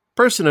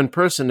Person and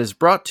Person is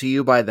brought to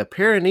you by the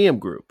Perineum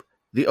Group,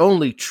 the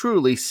only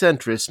truly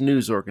centrist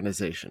news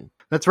organization.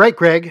 That's right,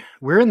 Greg.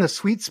 We're in the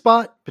sweet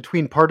spot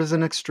between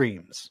partisan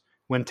extremes.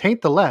 When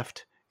tain't the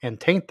left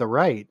and tain't the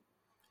right.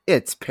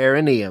 It's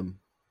Perineum.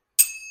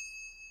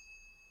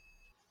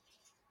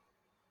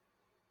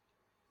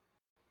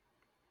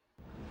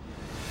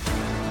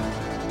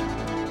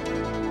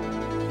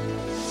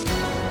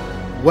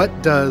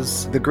 What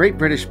does The Great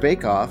British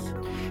Bake Off.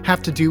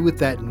 have to do with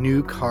that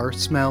new car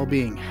smell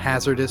being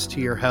hazardous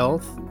to your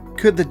health?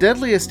 Could the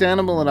deadliest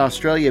animal in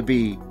Australia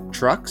be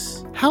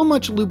trucks? How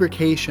much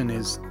lubrication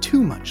is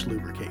too much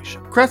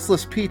lubrication?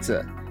 Crustless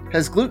pizza.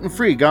 Has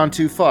gluten-free gone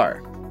too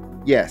far?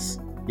 Yes.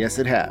 Yes,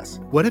 it has.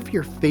 What if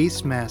your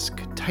face mask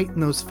could tighten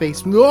those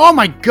face... Oh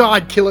my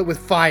god, kill it with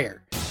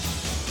fire!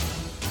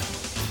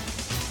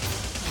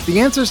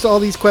 The answers to all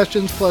these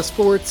questions, plus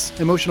sports,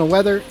 emotional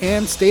weather,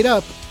 and stayed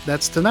up,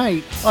 that's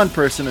tonight On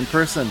Person and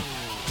Person.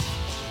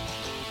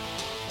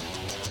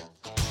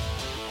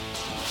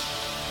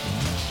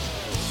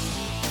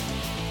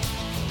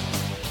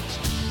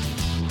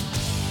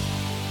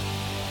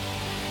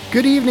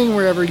 Good evening,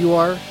 wherever you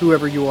are,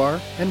 whoever you are,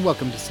 and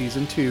welcome to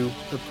Season 2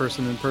 of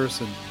Person and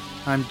Person.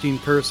 I'm Gene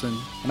Person.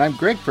 And I'm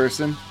Greg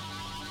Person.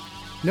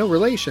 No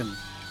relation.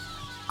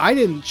 I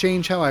didn't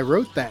change how I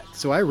wrote that,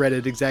 so I read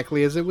it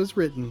exactly as it was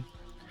written.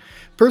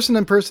 Person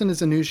and Person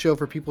is a news show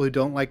for people who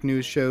don't like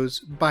news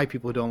shows, by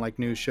people who don't like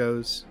news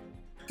shows.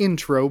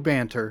 Intro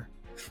banter.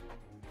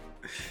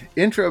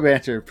 Intro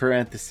banter,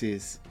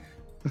 parentheses.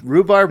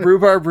 Rhubarb,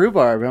 rhubarb,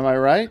 rhubarb, am I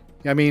right?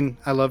 I mean,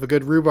 I love a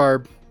good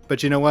rhubarb,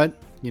 but you know what?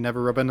 You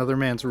never rub another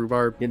man's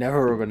rhubarb. You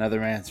never rub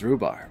another man's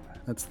rhubarb.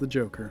 That's the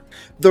Joker.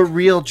 The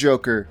real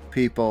Joker,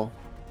 people.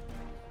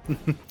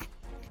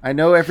 I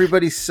know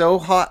everybody's so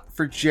hot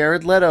for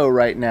Jared Leto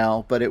right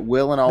now, but it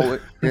will and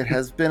always it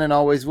has been and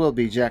always will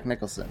be Jack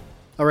Nicholson.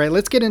 All right,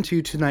 let's get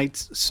into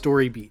tonight's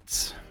story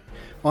beats.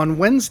 On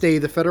Wednesday,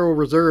 the Federal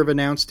Reserve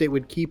announced it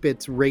would keep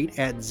its rate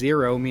at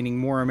 0, meaning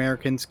more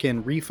Americans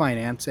can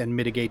refinance and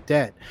mitigate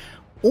debt.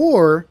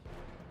 Or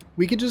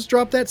we could just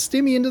drop that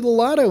stimmy into the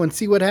lotto and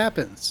see what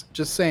happens.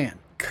 Just saying.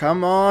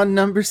 Come on,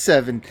 number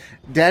 7.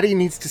 Daddy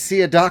needs to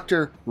see a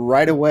doctor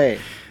right away.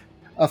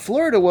 A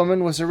Florida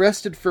woman was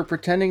arrested for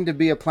pretending to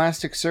be a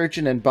plastic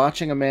surgeon and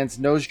botching a man's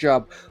nose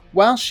job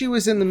while she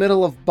was in the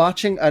middle of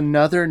botching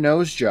another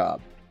nose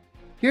job.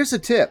 Here's a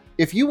tip.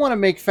 If you want to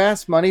make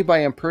fast money by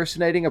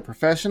impersonating a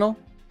professional,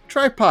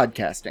 try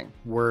podcasting.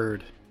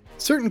 Word.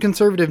 Certain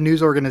conservative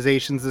news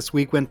organizations this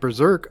week went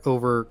berserk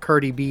over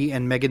Cardi B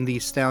and Megan Thee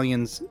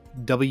Stallion's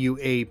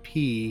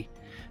WAP,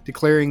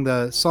 declaring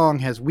the song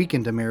has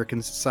weakened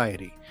American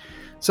society.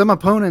 Some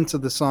opponents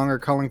of the song are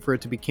calling for it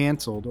to be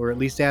canceled, or at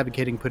least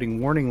advocating putting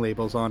warning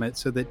labels on it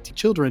so that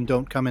children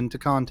don't come into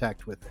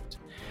contact with it,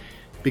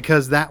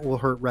 because that will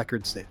hurt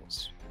record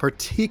sales,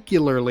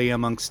 particularly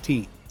amongst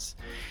teens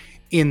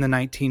in the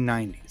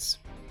 1990s.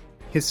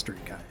 History,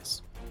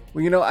 guys.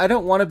 Well, you know, I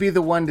don't want to be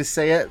the one to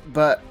say it,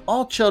 but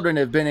all children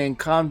have been in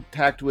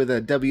contact with a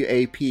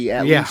WAP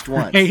at least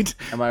once. Right?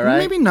 Am I right?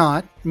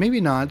 Maybe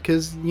not,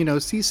 because, you know,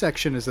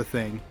 C-section is a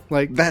thing.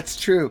 Like, that's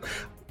true.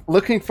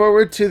 Looking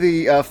forward to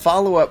the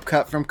follow-up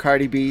cut from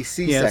Cardi B,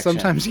 C-section.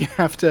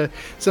 Yeah,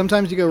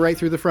 sometimes you go right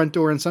through the front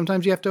door, and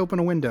sometimes you have to open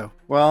a window.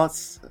 Well,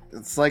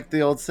 it's like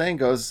the old saying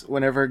goes,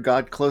 whenever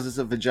God closes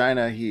a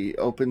vagina, he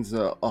opens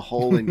a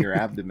hole in your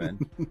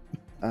abdomen.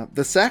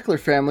 The Sackler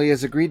family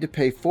has agreed to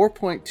pay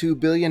 $4.2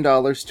 billion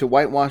to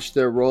whitewash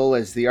their role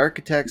as the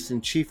architects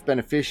and chief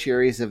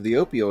beneficiaries of the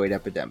opioid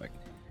epidemic.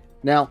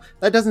 Now,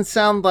 that doesn't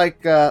sound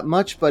like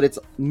much, but it's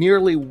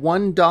nearly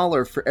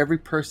 $1 for every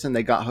person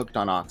they got hooked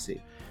on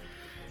Oxy.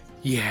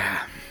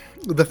 Yeah.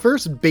 The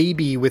first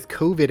baby with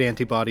COVID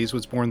antibodies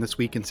was born this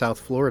week in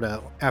South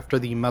Florida after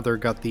the mother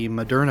got the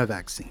Moderna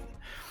vaccine.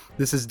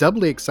 This is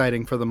doubly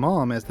exciting for the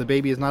mom, as the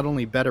baby is not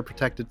only better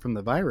protected from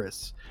the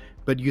virus,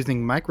 but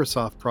using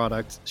Microsoft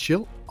products,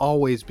 she'll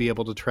always be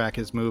able to track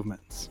his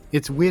movements.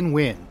 It's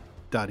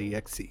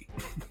win-win.exe.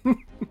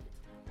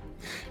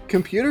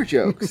 Computer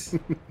jokes.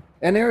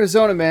 An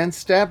Arizona man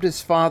stabbed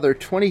his father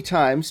 20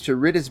 times to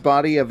rid his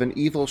body of an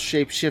evil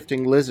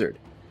shape-shifting lizard.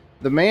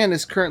 The man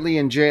is currently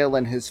in jail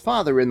and his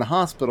father in the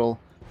hospital,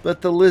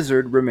 but the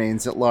lizard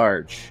remains at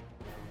large.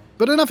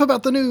 But enough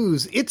about the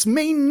news. It's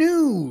main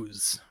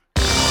news.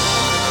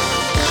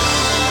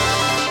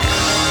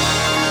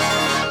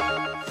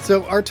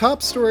 So our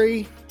top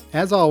story,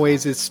 as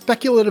always, is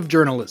speculative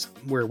journalism,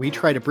 where we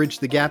try to bridge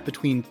the gap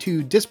between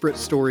two disparate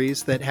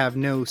stories that have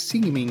no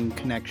seeming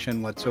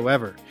connection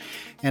whatsoever.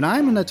 And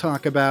I'm going to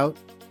talk about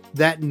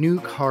that new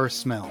car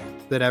smell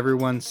that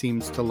everyone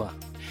seems to love.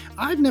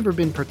 I've never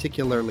been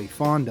particularly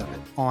fond of it,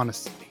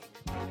 honestly.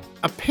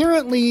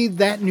 Apparently,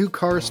 that new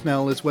car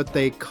smell is what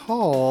they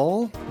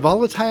call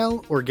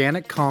volatile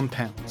organic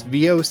compounds,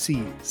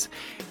 VOCs.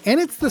 And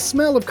it's the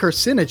smell of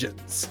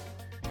carcinogens,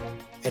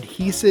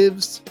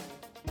 adhesives,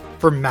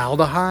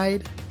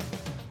 formaldehyde,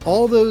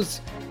 all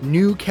those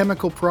new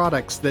chemical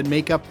products that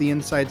make up the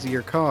insides of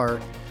your car.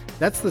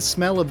 That's the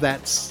smell of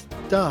that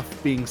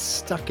stuff being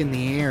stuck in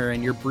the air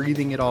and you're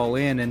breathing it all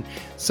in. And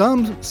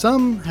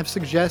some have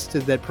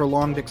suggested that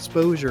prolonged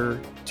exposure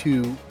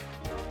to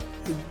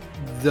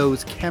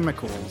those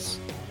chemicals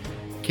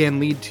can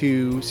lead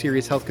to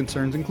serious health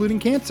concerns, including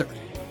cancer.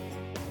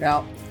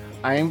 Now,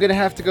 I am going to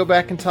have to go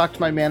back and talk to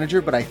my manager,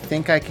 but I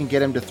think I can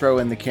get him to throw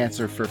in the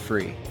cancer for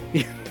free.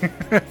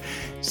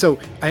 So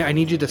I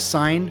need you to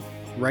sign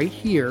right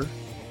here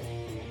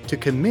to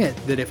commit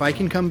that if I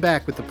can come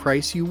back with the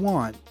price you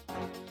want,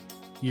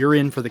 you're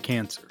in for the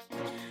cancer.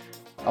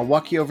 I'll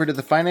walk you over to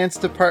the finance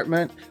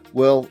department.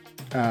 We'll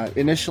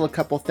initial a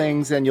couple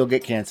things and you'll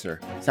get cancer.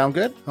 Sound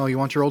good? Oh, you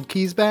want your old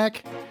keys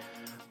back?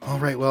 All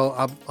right,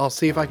 well, I'll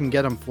see if I can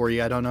get them for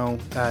you. I don't know.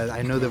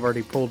 I know they've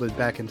already pulled it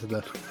back into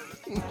the...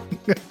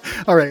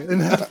 All right,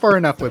 and that's far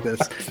enough with this.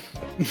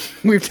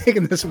 We've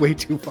taken this way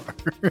too far.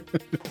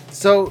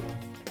 So,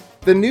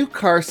 the new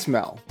car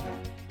smell.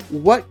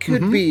 What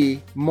could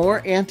be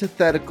more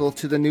antithetical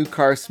to the new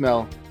car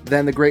smell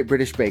than the Great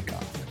British Bake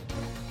Off?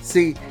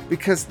 See,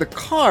 because the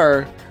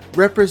car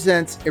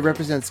represents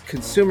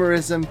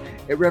consumerism,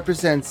 it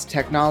represents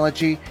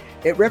technology,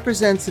 it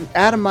represents an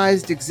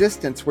atomized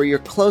existence where you're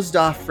closed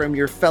off from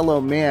your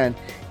fellow man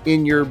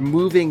in your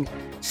moving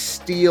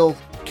steel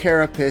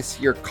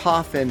carapace, your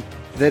coffin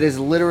that is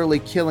literally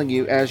killing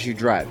you as you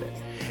drive it.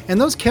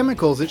 And those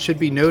chemicals, it should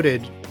be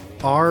noted,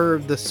 are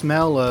the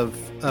smell of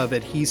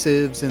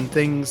adhesives and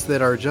things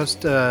that are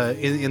just,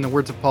 in the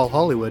words of Paul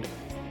Hollywood,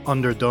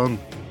 underdone.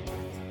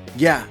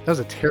 Yeah. That was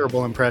a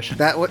terrible impression.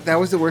 That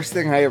was the worst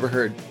thing I ever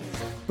heard.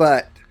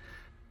 But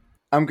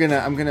I'm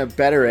gonna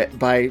better it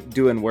by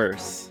doing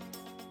worse.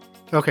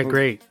 Okay,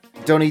 great.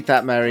 Don't eat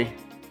that, Mary.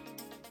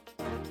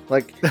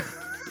 Like,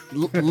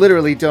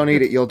 literally don't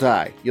eat it. You'll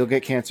die. You'll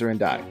get cancer and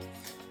die.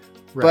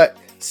 Right. But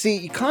see,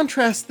 you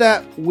contrast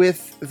that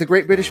with the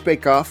Great British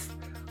Bake Off,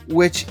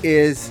 which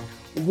is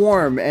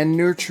warm and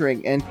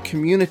nurturing and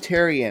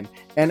communitarian,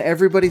 and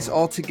everybody's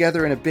all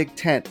together in a big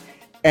tent.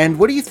 And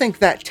what do you think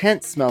that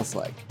tent smells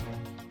like?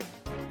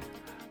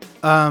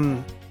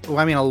 Well,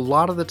 I mean, a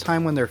lot of the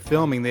time when they're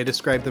filming, they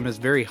describe them as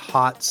very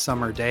hot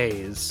summer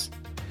days.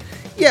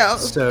 Yeah,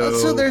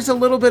 so there's a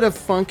little bit of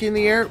funk in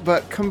the air,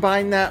 but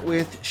combine that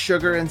with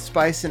sugar and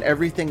spice and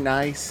everything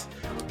nice.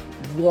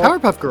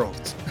 Powerpuff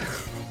Girls.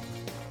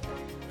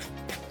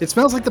 It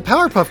smells like the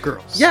Powerpuff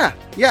Girls. Yeah,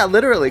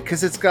 literally,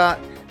 because it's got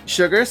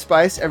sugar,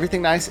 spice,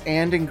 everything nice,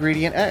 and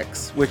ingredient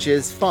X, which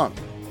is funk.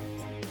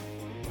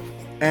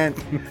 And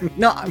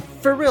no,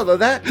 for real though,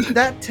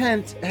 that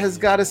tent has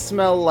got to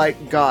smell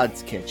like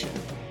God's kitchen.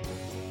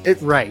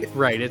 Right.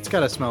 It's got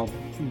to smell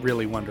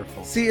really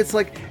wonderful. See, it's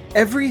like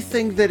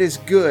everything that is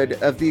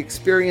good of the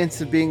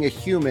experience of being a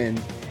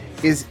human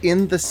is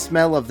in the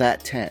smell of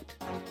that tent.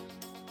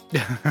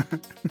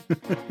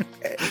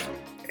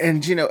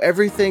 And you know,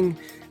 everything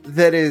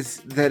that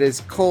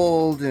is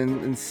cold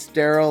and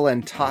sterile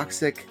and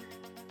toxic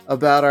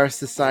about our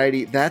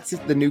society, that's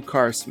the new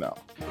car smell.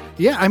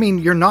 Yeah, I mean,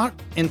 you're not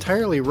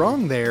entirely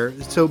wrong there.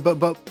 So,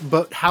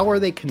 but how are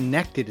they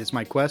connected is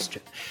my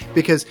question.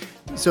 Because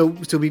so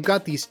we've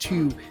got these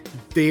two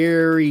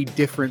very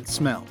different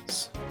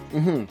smells.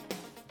 Mm-hmm.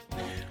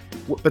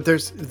 But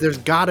there's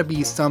got to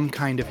be some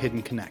kind of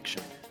hidden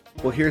connection.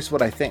 Well, here's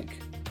what I think.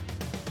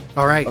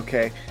 All right.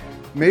 Okay.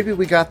 Maybe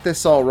we got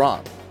this all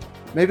wrong.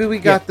 Maybe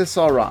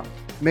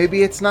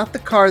it's not the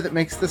car that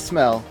makes the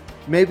smell.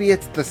 Maybe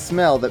it's the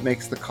smell that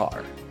makes the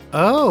car.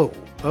 Oh,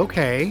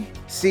 okay.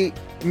 See,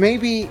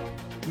 maybe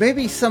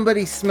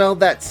somebody smelled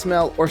that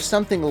smell or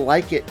something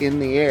like it in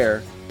the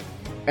air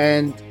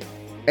and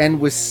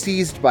was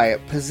seized by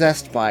it,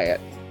 possessed by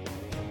it.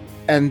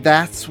 And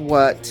that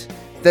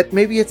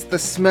maybe it's the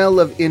smell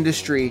of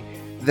industry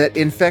that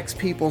infects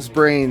people's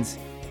brains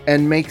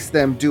and makes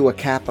them do a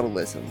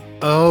capitalism.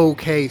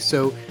 Okay,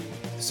 so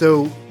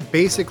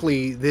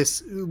basically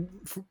this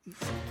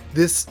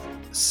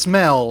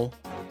smell,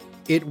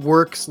 it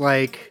works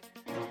like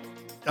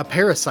a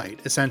parasite,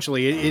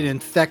 essentially. It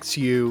infects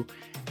you,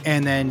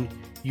 and then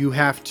you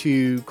have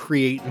to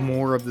create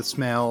more of the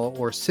smell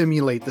or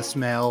simulate the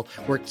smell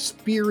or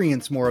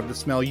experience more of the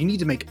smell. You need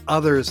to make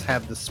others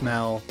have the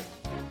smell.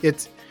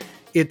 It's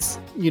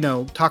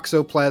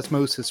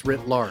toxoplasmosis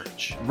writ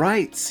large.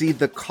 Right. See,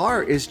 the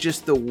car is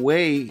just the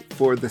way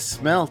for the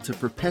smell to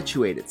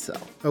perpetuate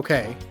itself.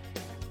 Okay.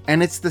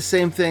 And it's the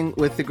same thing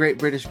with the Great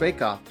British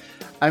Bake Off.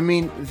 I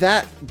mean,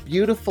 that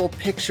beautiful,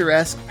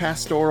 picturesque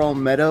pastoral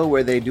meadow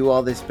where they do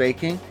all this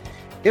baking,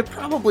 it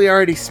probably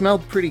already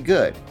smelled pretty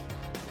good.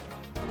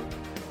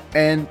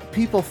 And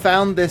people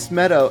found this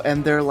meadow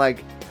and they're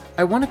like,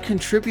 I want to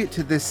contribute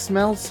to this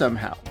smell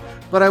somehow.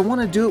 But I want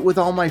to do it with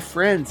all my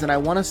friends, and I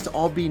want us to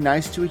all be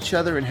nice to each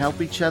other and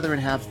help each other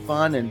and have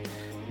fun and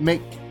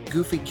make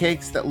goofy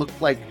cakes that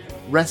look like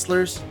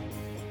wrestlers.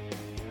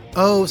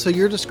 Oh, so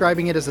you're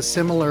describing it as a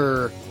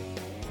similar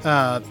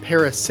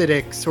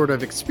parasitic sort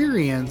of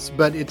experience,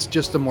 but it's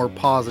just a more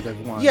positive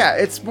one. Yeah,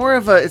 it's more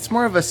of a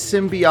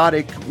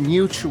symbiotic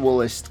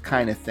mutualist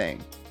kind of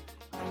thing.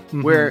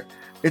 Mm-hmm. Where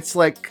it's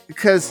like,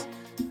 because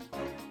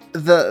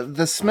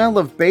the smell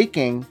of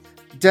baking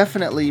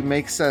definitely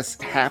makes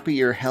us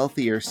happier,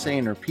 healthier,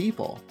 saner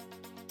people.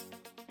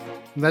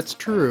 That's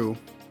true.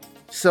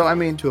 So, I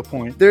mean, to a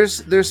point.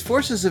 There's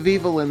forces of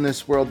evil in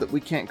this world that we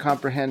can't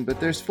comprehend,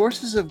 but there's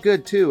forces of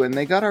good too, and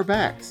they got our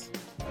backs.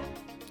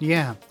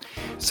 Yeah.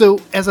 So,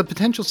 as a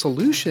potential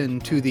solution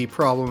to the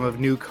problem of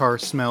new car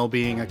smell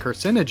being a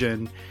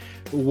carcinogen,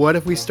 what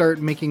if we start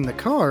making the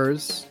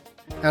cars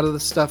out of the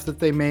stuff that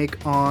they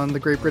make on the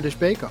Great British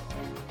Bake Off?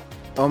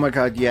 Oh my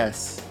God,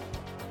 yes.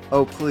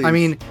 Oh, please. I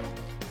mean,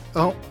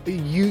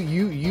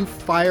 you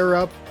fire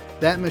up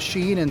that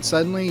machine and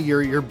suddenly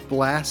you're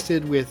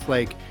blasted with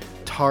like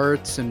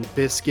tarts and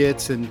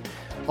biscuits and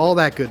all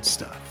that good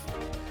stuff.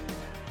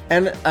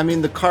 And I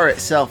mean, the car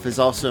itself is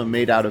also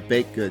made out of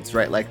baked goods,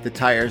 right? Like the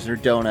tires are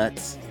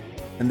donuts,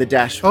 and the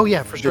dash. Oh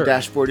yeah, for sure. The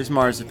dashboard is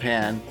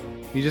marzipan.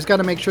 You just got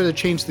to make sure to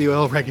change the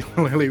oil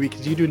regularly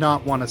because you do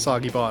not want a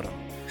soggy bottom.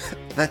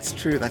 That's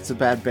true. That's a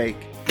bad bake.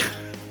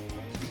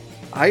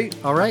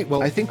 All right.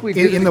 Well, I think we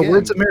did in the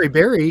words of Mary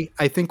Berry,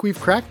 I think we've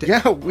cracked it.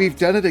 Yeah, we've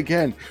done it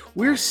again.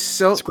 We're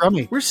so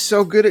scrummy. We're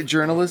so good at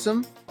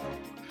journalism.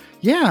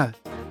 Yeah,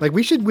 like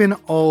we should win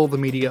all the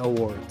media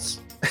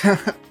awards.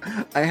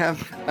 I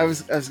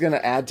was going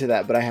to add to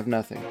that, but I have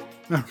nothing.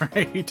 All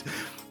right.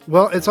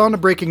 Well, it's on to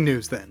breaking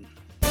news then.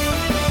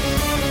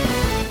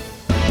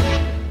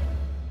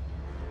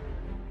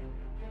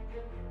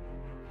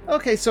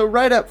 Okay, so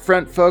right up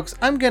front, folks,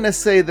 I'm going to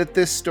say that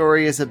this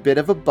story is a bit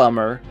of a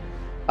bummer.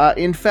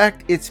 In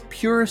fact, it's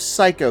pure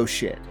psycho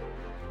shit.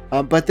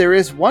 But there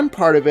is one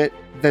part of it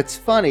that's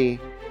funny,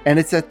 and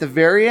it's at the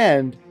very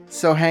end,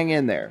 so hang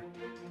in there.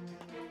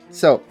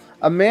 So,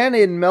 a man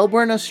in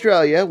Melbourne,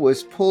 Australia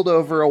was pulled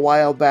over a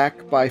while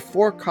back by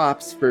 4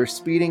 cops for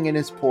speeding in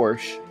his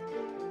Porsche.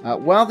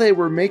 While they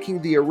were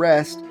making the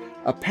arrest,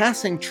 a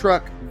passing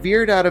truck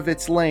veered out of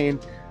its lane,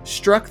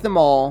 struck them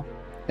all,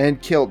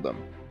 and killed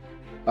them.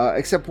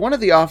 Except one of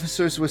the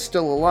officers was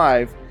still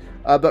alive,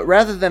 but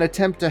rather than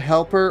attempt to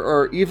help her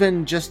or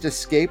even just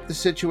escape the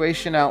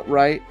situation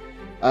outright,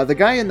 the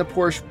guy in the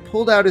Porsche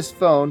pulled out his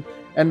phone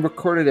and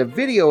recorded a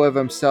video of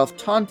himself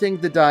taunting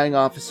the dying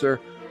officer,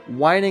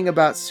 whining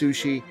about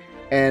sushi,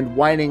 and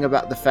whining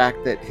about the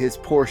fact that his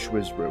Porsche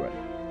was ruined.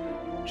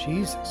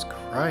 Jesus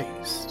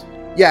Christ.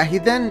 Yeah, he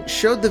then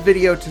showed the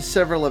video to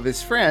several of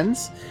his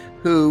friends,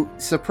 who,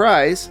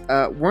 surprise,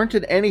 weren't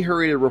in any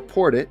hurry to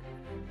report it.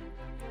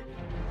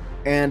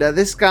 And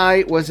this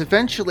guy was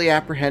eventually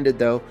apprehended,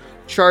 though,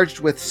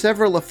 charged with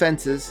several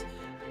offenses,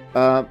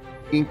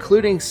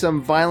 including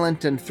some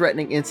violent and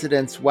threatening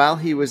incidents while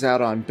he was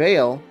out on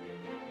bail.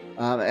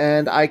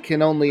 And I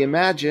can only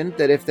imagine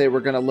that if they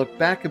were going to look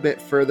back a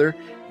bit further,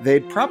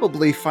 they'd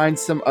probably find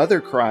some other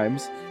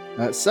crimes,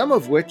 some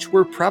of which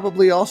were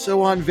probably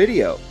also on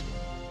video.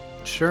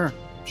 Sure.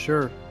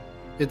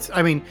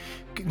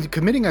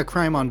 Committing a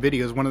crime on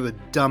video is one of the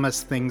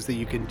dumbest things that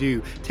you can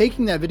do.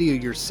 Taking that video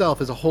yourself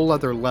is a whole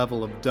other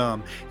level of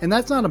dumb. And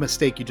that's not a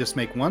mistake you just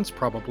make once,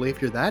 probably,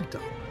 if you're that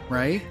dumb,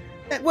 right?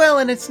 Well,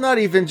 and it's not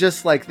even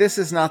just like, this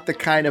is not the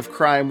kind of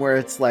crime where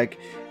it's like,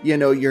 you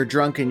know, you're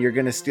drunk and you're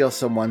going to steal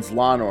someone's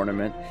lawn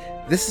ornament.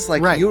 This is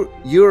like, right.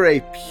 You're a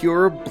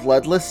pure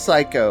bloodless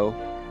psycho,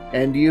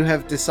 and you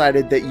have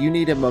decided that you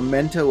need a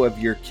memento of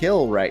your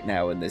kill right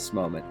now in this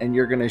moment, and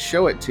you're going to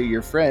show it to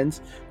your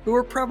friends who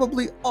are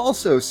probably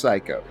also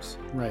psychos.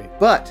 Right.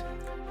 But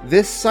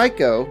this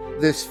psycho,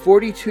 this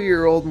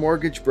 42-year-old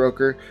mortgage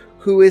broker,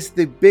 who is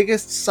the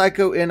biggest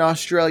psycho in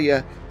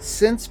Australia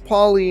since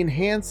Pauline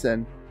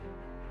Hanson,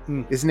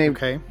 is named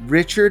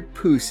Richard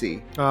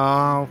Pusey.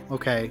 Oh,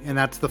 okay. And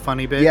that's the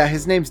funny bit? Yeah,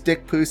 his name's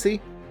Dick Pusey.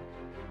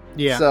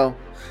 Yeah. So,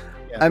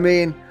 yeah. I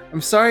mean,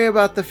 I'm sorry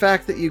about the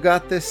fact that you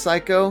got this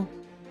psycho,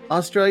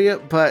 Australia,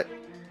 but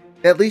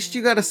at least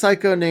you got a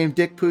psycho named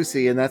Dick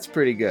Pusey, and that's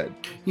pretty good.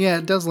 Yeah,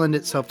 it does lend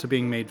itself to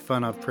being made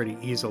fun of pretty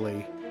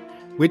easily.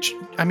 Which,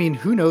 I mean,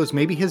 who knows?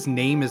 Maybe his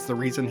name is the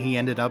reason he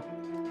ended up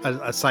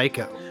a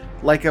psycho.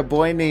 Like a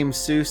Boy Named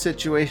Sue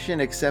situation,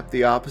 except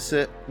the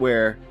opposite,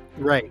 where...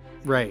 Right.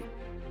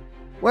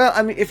 Well,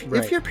 I mean,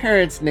 if your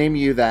parents name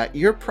you that,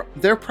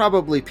 they're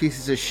probably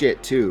pieces of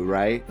shit too,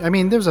 right? I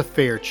mean, there's a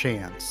fair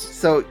chance.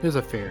 So there's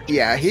a fair chance.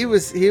 Yeah, he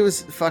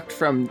was fucked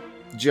from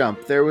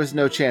jump. There was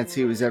no chance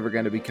he was ever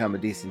going to become a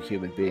decent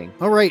human being.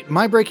 All right,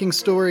 my breaking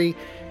story.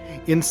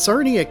 In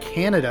Sarnia,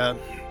 Canada,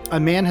 a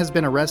man has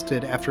been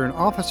arrested after an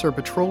officer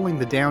patrolling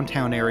the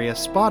downtown area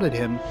spotted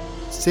him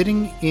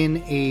sitting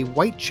in a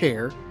white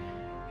chair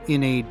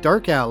in a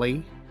dark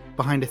alley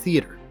behind a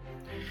theater.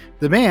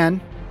 The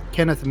man,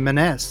 Kenneth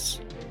Maness,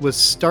 was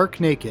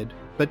stark naked,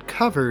 but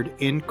covered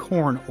in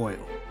corn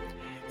oil,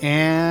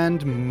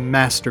 and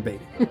masturbating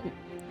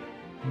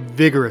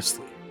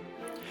vigorously.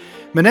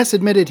 Maness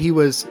admitted he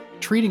was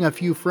treating a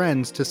few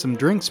friends to some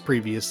drinks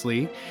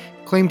previously,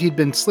 claimed he'd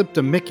been slipped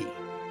a Mickey.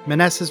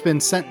 Maness has been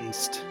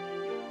sentenced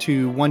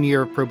to 1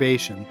 year of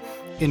probation.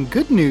 In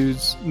good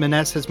news,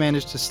 Maness has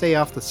managed to stay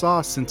off the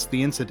sauce since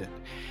the incident,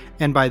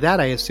 and by that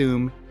I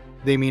assume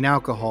they mean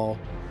alcohol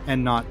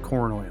and not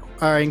corn oil.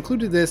 I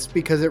included this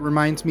because it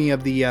reminds me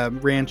of the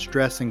ranch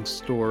dressing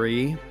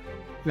story.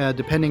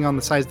 Depending on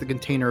the size of the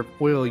container of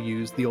oil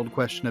used, the old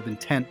question of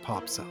intent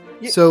pops up.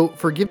 Yeah. So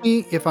forgive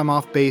me if I'm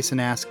off base in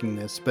asking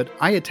this, but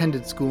I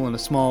attended school in a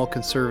small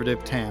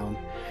conservative town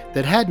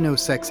that had no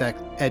sex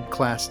ed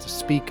class to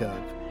speak of.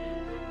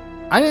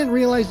 I didn't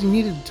realize you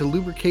needed to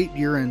lubricate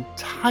your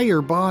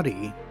entire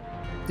body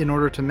in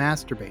order to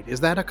masturbate. Is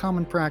that a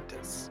common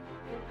practice?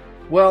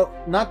 Well,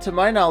 not to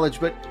my knowledge,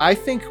 but I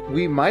think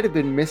we might have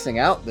been missing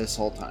out this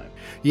whole time.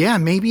 Yeah,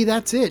 maybe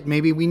that's it.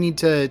 Maybe we need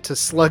to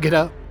slug it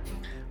up.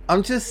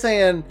 I'm just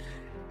saying,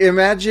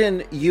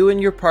 imagine you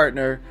and your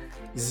partner,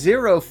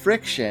 zero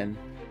friction,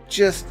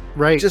 just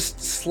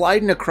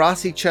sliding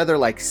across each other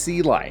like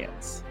sea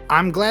lions.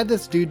 I'm glad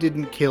this dude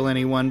didn't kill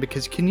anyone,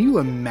 because can you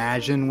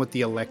imagine what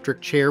the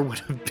electric chair would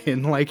have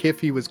been like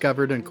if he was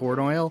covered in corn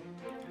oil?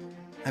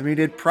 I mean,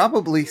 it'd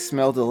probably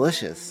smell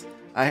delicious.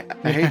 I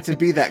hate to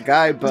be that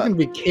guy, but... It's going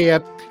to be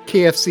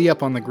KFC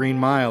up on the Green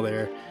Mile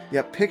there.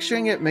 Yeah,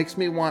 picturing it makes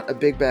me want a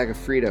big bag of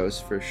Fritos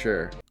for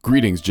sure.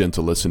 Greetings,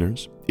 gentle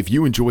listeners. If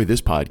you enjoy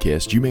this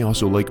podcast, you may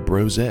also like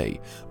Brose, a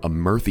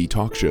mirthy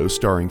talk show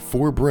starring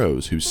 4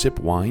 bros who sip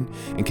wine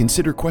and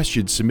consider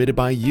questions submitted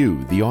by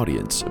you, the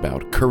audience,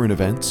 about current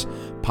events,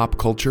 pop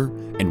culture,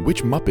 and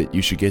which Muppet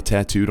you should get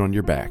tattooed on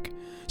your back.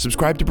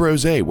 Subscribe to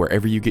Brose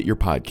wherever you get your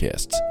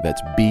podcasts.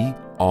 That's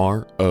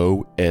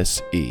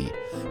BROSE.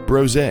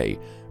 Brose,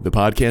 the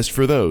podcast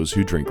for those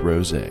who drink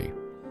rosé.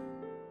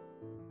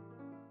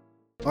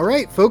 All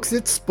right, folks,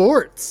 it's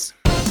sports.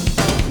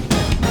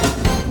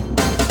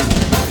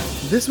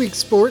 This week's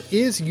sport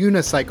is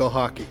unicycle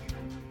hockey.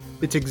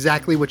 It's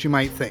exactly what you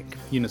might think.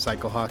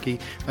 Unicycle hockey,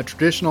 a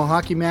traditional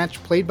hockey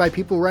match played by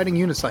people riding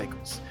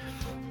unicycles.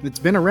 It's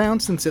been around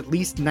since at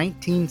least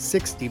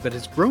 1960, but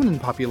has grown in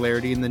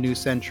popularity in the new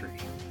century.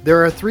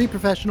 There are 3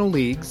 professional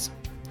leagues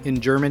in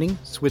Germany,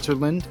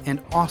 Switzerland,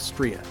 and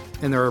Austria,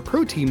 and there are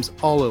pro teams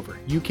all over: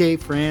 UK,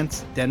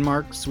 France,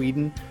 Denmark,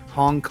 Sweden,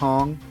 Hong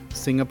Kong,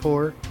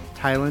 Singapore,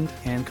 Thailand,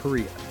 and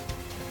Korea.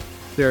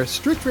 There are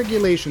strict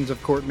regulations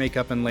of court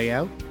makeup and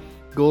layout.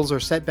 Goals are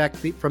set back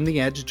from the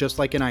edge, just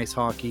like in ice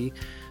hockey,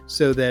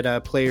 so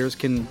that players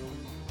can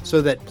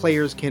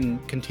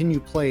continue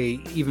play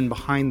even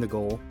behind the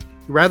goal.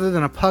 Rather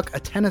than a puck, a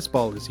tennis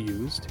ball is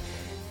used.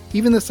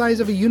 Even the size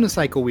of a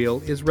unicycle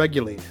wheel is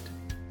regulated,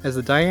 as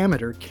the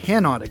diameter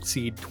cannot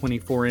exceed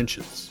 24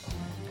 inches.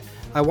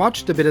 I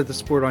watched a bit of the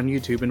sport on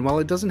YouTube, and while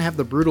it doesn't have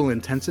the brutal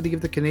intensity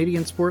of the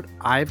Canadian sport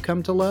I've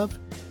come to love,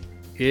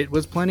 it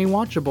was plenty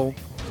watchable.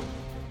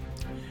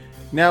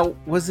 Now,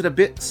 was it a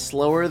bit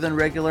slower than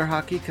regular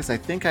hockey? Because I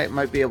think I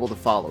might be able to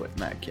follow it in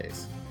that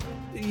case.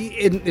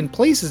 In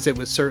places, it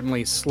was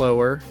certainly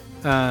slower,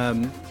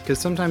 because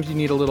sometimes you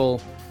need a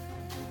little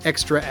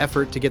extra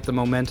effort to get the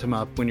momentum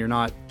up when you're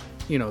not,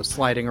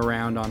 sliding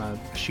around on a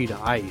sheet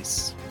of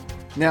ice.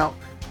 Now,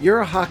 you're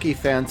a hockey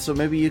fan, so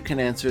maybe you can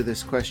answer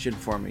this question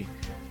for me.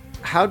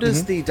 How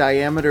does the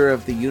diameter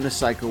of the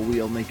unicycle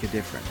wheel make a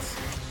difference?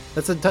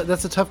 That's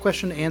a tough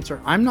question to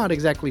answer. I'm not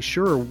exactly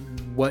sure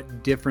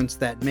what difference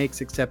that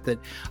makes, except that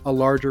a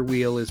larger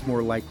wheel is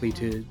more likely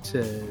to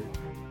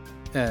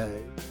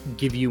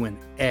give you an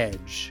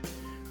edge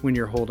when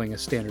you're holding a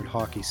standard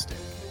hockey stick.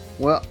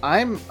 Well,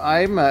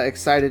 I'm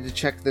excited to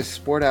check this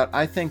sport out.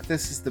 I think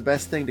this is the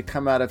best thing to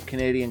come out of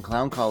Canadian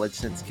Clown College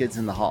since Kids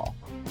in the Hall.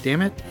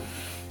 Damn it.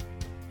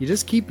 You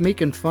just keep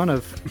making fun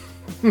of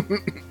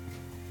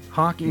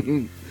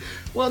hockey.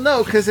 Well,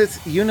 no, because it's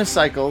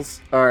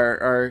unicycles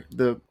are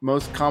the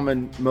most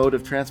common mode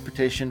of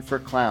transportation for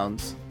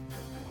clowns,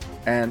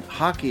 and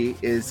hockey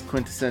is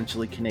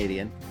quintessentially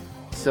Canadian,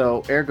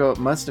 so ergo it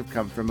must have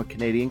come from a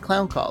Canadian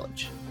clown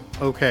college.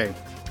 Okay,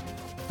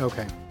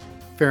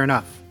 fair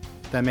enough.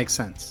 That makes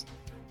sense.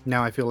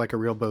 Now I feel like a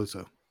real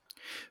bozo.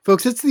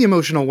 Folks, it's the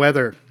emotional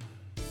weather.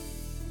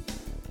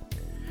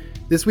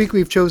 This week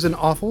we've chosen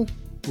awful,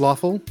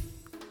 lawful,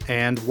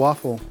 and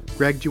waffle.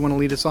 Greg, do you want to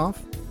lead us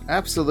off?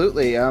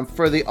 Absolutely.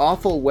 For the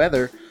awful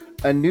weather,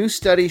 a new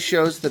study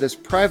shows that as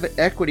private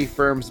equity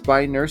firms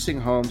buy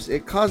nursing homes,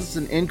 it causes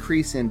an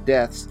increase in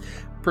deaths,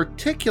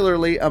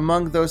 particularly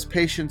among those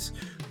patients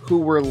who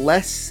were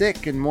less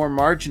sick and more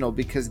marginal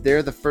because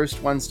they're the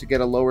first ones to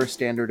get a lower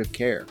standard of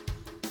care.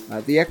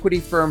 The equity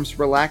firms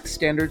relax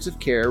standards of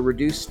care,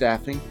 reduce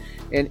staffing,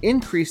 and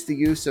increase the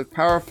use of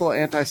powerful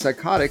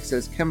antipsychotics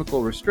as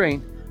chemical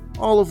restraint,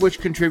 all of which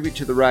contribute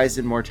to the rise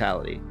in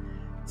mortality.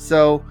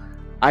 So,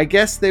 I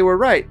guess they were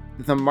right.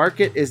 The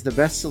market is the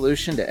best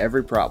solution to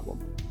every problem.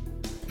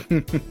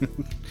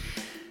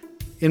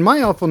 In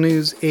my awful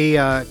news,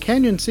 a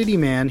Canyon City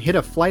man hit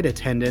a flight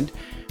attendant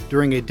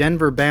during a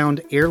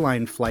Denver-bound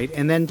airline flight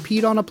and then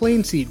peed on a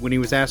plane seat when he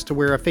was asked to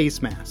wear a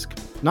face mask.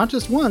 Not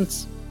just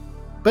once,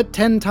 but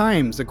 10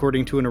 times,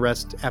 according to an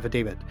arrest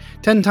affidavit.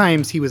 10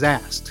 times he was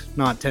asked,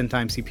 not 10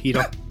 times he peed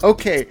on.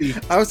 Okay,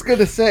 I was going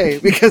to say,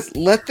 because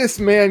let this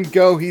man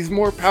go. He's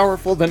more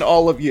powerful than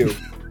all of you.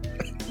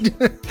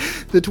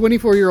 The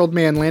 24-year-old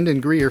man, Landon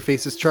Greer,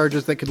 faces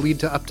charges that could lead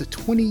to up to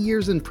 20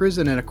 years in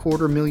prison and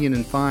 $250,000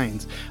 in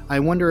fines. I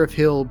wonder if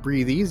he'll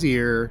breathe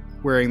easier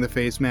wearing the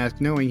face mask,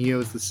 knowing he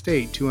owes the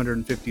state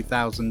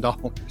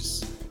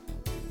 $250,000.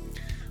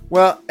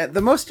 Well,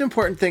 the most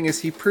important thing is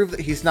he proved that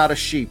he's not a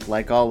sheep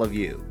like all of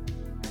you.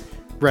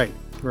 Right.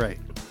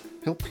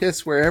 He'll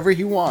piss wherever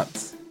he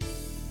wants.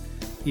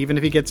 Even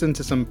if he gets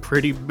into some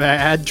pretty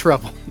bad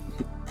trouble.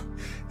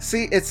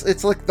 See,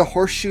 it's like the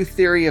horseshoe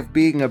theory of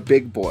being a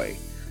big boy.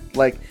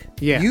 Like,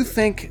 you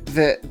think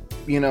that,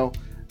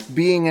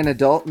 being an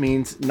adult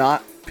means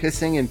not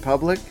pissing in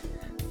public,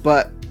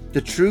 but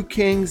the true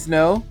kings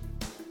know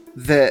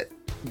that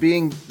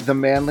being the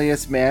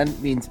manliest man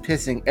means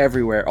pissing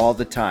everywhere all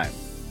the time.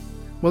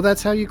 Well,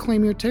 that's how you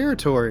claim your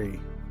territory.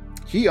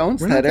 He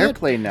owns that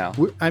airplane now.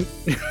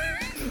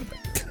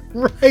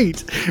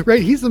 Right.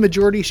 He's the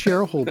majority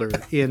shareholder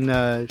in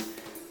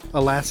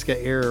Alaska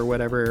Air or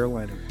whatever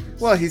airline it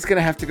was. Well, he's going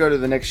to have to go to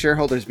the next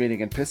shareholders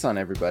meeting and piss on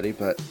everybody,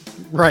 but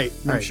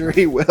I'm sure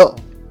he will.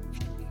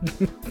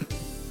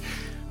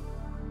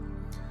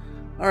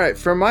 All right,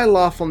 for my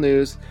lawful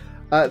news,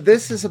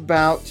 this is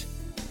about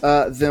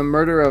the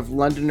murder of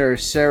Londoner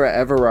Sarah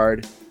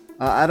Everard.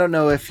 I don't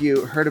know if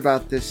you heard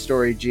about this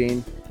story,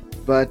 Gene,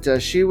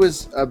 but she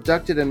was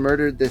abducted and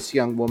murdered, this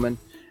young woman,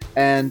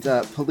 and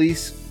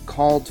police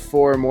called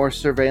for more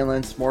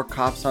surveillance, more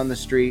cops on the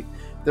street.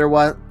 There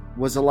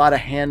was a lot of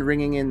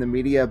hand-wringing in the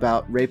media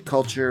about rape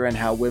culture and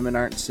how women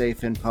aren't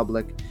safe in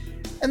public.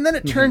 And then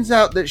it turns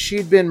out that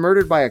she'd been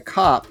murdered by a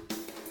cop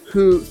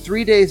who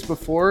 3 days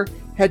before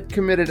had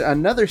committed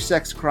another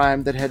sex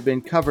crime that had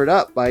been covered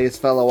up by his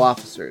fellow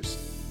officers.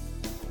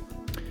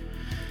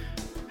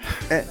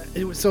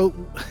 So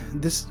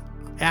this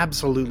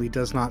absolutely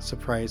does not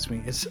surprise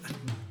me.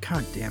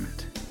 God damn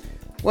it.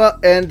 Well,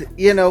 and,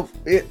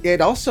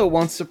 it also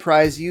won't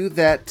surprise you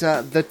that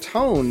the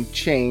tone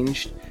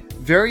changed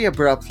very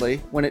abruptly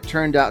when it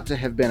turned out to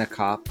have been a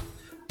cop.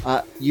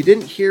 You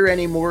didn't hear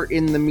any more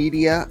in the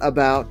media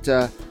about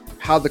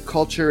how the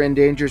culture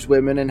endangers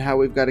women and how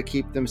we've got to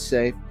keep them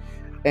safe.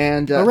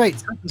 And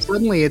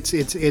suddenly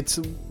it's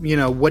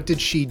what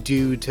did she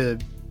do to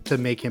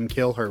make him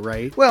kill her,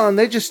 right? Well, and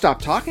they just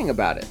stopped talking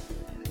about it.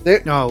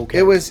 Okay.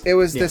 It was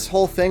this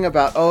whole thing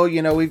about,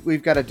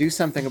 we've got to do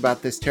something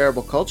about this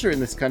terrible culture in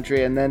this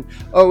country, and then,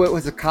 it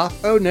was a cop.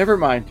 Oh, never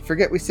mind.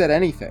 Forget we said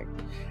anything.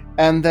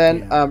 And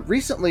then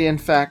recently, in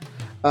fact,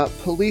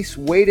 police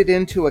waded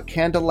into a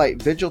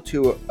candlelight vigil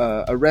to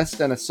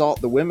arrest and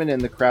assault the women in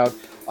the crowd,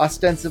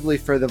 ostensibly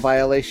for the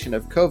violation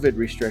of COVID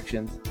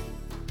restrictions.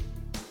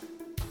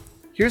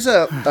 Here's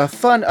a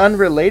fun,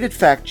 unrelated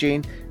fact,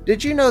 Gene.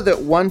 Did you know that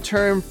one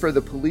term for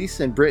the police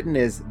in Britain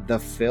is the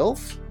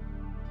filth?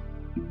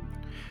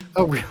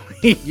 Oh,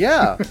 really?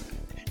 Yeah.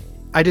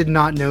 I did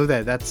not know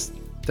that. That's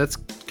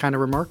kind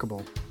of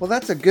remarkable. Well,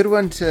 that's a good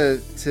one to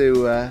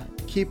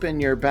keep in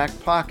your back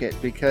pocket,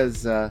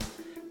 because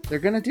they're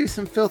going to do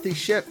some filthy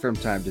shit from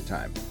time to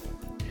time.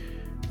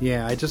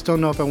 Yeah, I just don't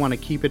know if I want to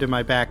keep it in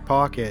my back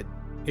pocket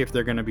if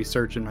they're going to be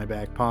searching my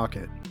back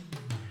pocket.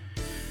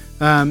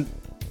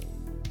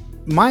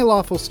 My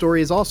lawful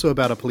story is also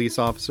about a police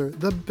officer,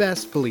 the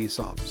best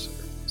police officer.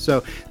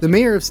 So, the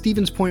mayor of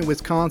Stevens Point,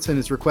 Wisconsin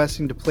is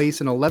requesting to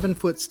place an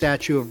 11-foot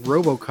statue of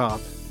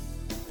RoboCop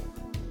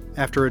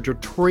after a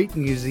Detroit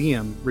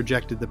museum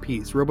rejected the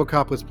piece.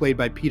 RoboCop was played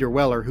by Peter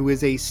Weller, who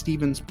is a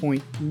Stevens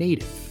Point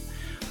native.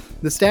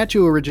 The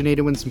statue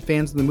originated when some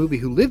fans of the movie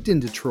who lived in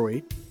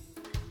Detroit,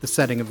 the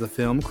setting of the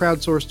film,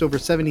 crowdsourced over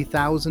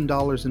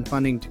 $70,000 in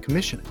funding to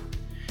commission it.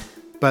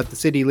 But the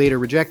city later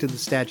rejected the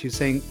statue,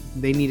 saying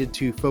they needed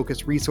to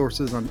focus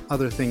resources on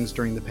other things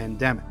during the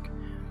pandemic.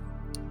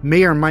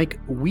 Mayor Mike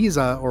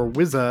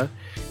Wizza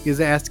is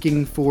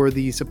asking for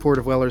the support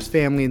of Weller's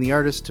family and the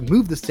artist to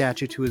move the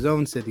statue to his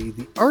own city.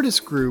 The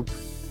artist group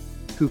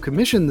who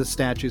commissioned the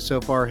statue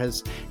so far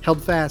has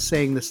held fast,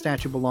 saying the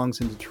statue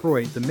belongs in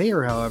Detroit. The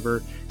mayor,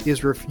 however,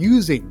 is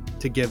refusing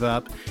to give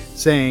up,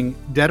 saying,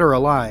 "Dead or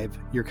alive,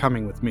 you're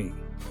coming with me."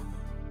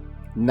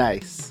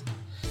 Nice.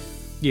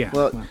 Yeah.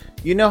 Well,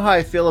 you know how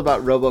I feel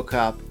about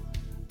RoboCop.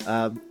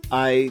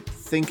 I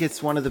think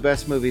it's one of the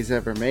best movies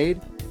ever made,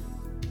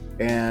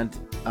 and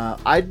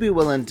I'd be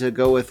willing to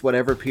go with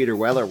whatever Peter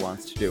Weller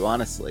wants to do,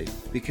 honestly,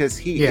 because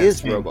he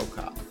is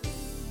RoboCop.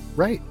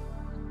 Right.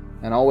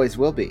 And always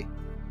will be.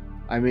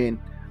 I mean,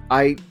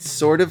 I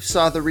sort of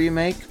saw the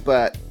remake,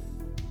 but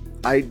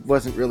I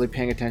wasn't really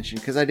paying attention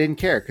because I didn't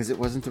care, because it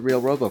wasn't the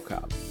real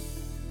RoboCop.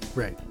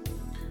 Right.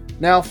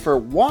 Now, for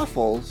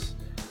Waffles,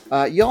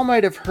 y'all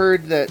might have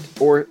heard that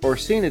or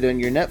seen it in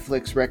your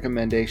Netflix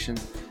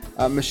recommendations.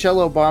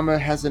 Michelle Obama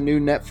has a new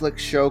Netflix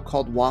show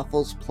called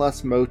Waffles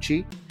Plus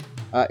Mochi.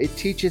 It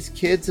teaches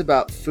kids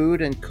about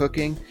food and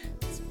cooking.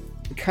 It's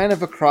kind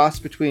of a cross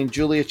between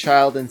Julia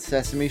Child and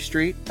Sesame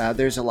Street.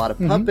 There's a lot of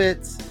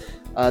puppets.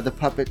 The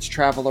puppets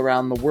travel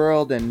around the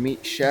world and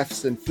meet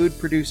chefs and food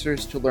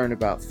producers to learn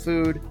about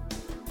food.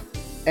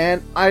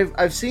 And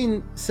I've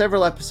seen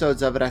several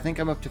episodes of it. I think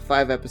I'm up to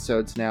 5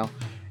 episodes now.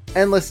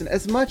 And listen,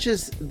 as much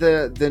as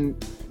the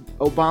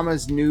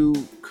Obama's new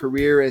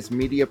career as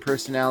media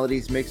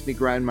personalities makes me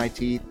grind my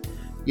teeth,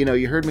 you know,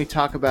 you heard me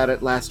talk about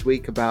it last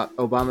week about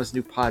Obama's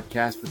new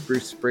podcast with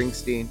Bruce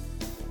Springsteen.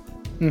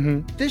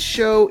 This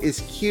show is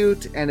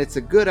cute and it's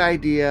a good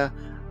idea.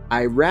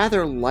 I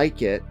rather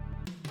like it,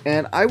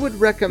 And I would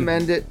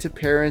recommend it to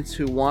parents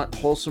who want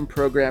wholesome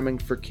programming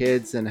for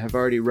kids and have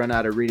already run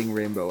out of Reading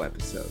Rainbow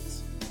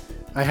episodes.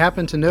 I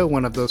happen to know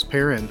one of those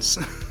parents.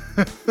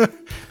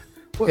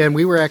 And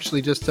we were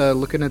actually just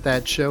looking at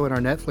that show in our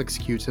Netflix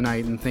queue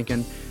tonight and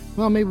thinking,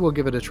 well, maybe we'll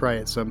give it a try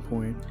at some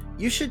point.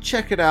 You should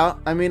check it out.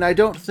 I mean, I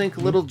don't think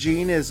little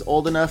Gene is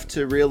old enough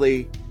to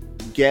really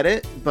get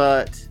it,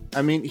 but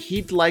I mean,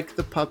 he'd like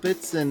the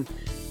puppets and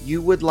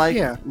you would like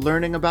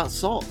learning about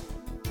salt.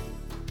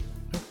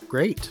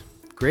 Great.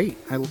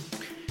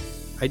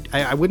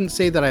 I wouldn't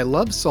say that I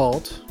love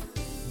salt,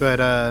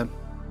 but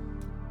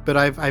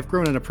I've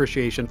grown an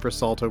appreciation for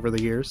salt over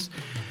the years.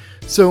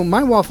 So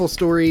my waffle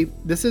story,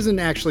 this isn't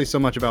actually so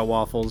much about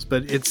waffles,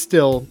 but it's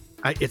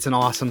an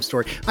awesome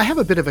story. I have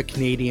a bit of a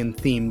Canadian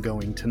theme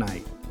going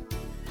tonight.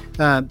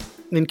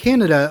 In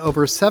Canada,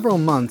 over several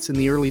months in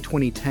the early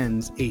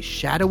 2010s, a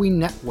shadowy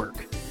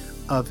network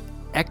of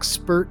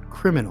expert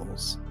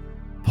criminals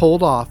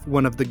pulled off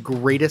one of the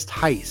greatest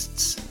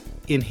heists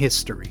in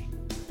history.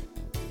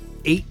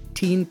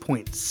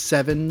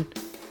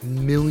 $18.7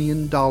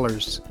 million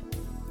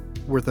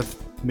worth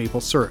of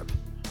maple syrup.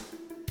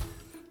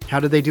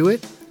 How did they do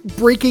it?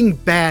 Breaking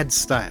Bad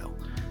style.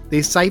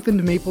 They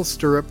siphoned maple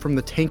syrup from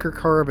the tanker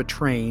car of a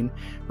train,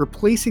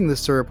 replacing the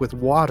syrup with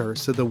water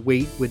so the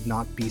weight would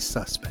not be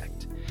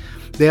suspect.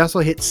 They also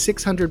hit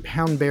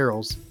 600-pound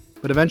barrels,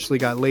 but eventually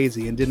got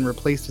lazy and didn't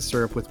replace the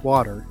syrup with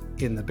water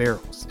in the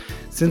barrels.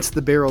 Since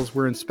the barrels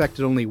were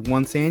inspected only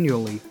once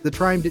annually,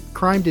 the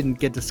crime didn't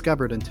get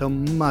discovered until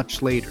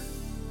much later.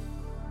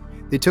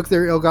 They took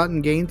their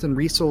ill-gotten gains and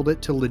resold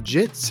it to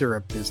legit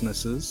syrup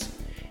businesses.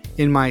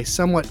 In my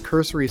somewhat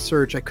cursory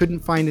search, I couldn't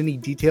find any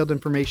detailed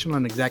information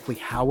on exactly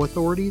how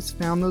authorities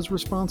found those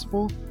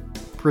responsible.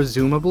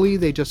 Presumably,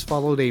 they just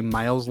followed a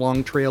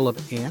miles-long trail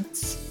of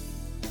ants.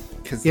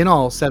 In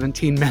all,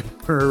 17 men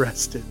were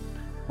arrested.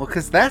 Well,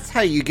 because that's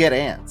how you get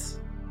ants.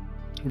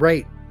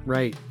 Right.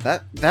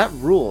 That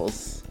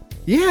rules.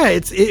 Yeah,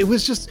 it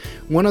was just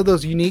one of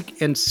those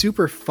unique and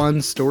super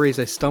fun stories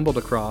I stumbled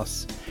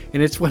across,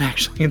 and it's what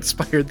actually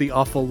inspired the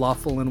Awful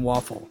Lawful and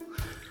Waffle.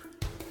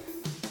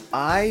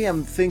 I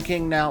am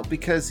thinking now,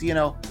 because,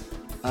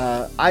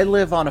 I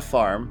live on a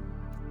farm,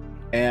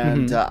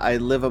 and I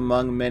live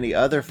among many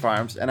other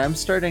farms, and I'm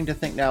starting to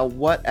think now,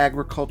 what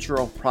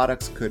agricultural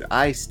products could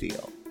I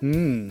steal?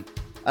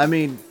 I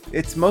mean,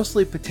 it's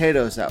mostly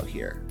potatoes out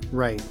here.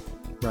 Right.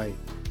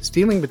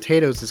 Stealing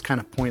potatoes is kind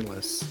of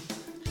pointless.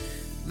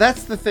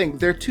 That's the thing.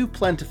 They're too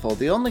plentiful.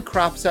 The only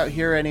crops out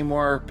here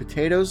anymore are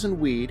potatoes and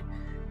weed,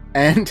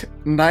 and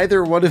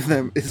neither one of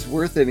them is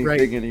worth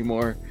anything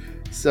anymore.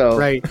 So,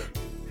 right.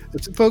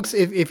 Folks,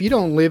 if you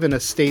don't live in a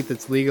state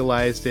that's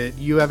legalized it,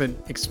 you haven't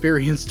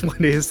experienced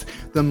what is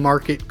the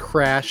market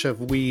crash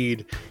of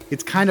weed.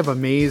 It's kind of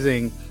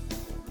amazing.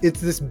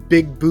 It's this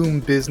big boom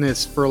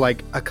business for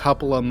like a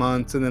couple of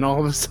months, and then all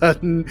of a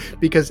sudden,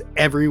 because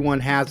everyone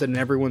has it and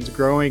everyone's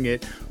growing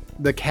it,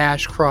 the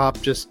cash crop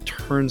just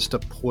turns to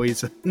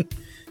poison.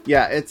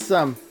 Yeah, it's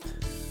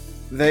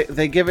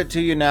they give it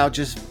to you now,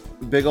 just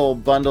big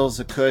old bundles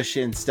of Kush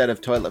instead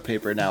of toilet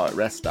paper now at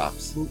rest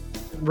stops.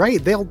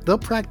 Right, they'll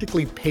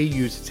practically pay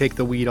you to take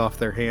the weed off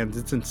their hands.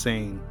 It's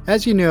insane.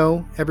 As you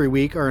know, every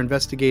week our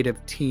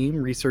investigative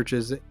team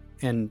researches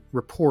and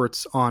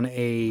reports on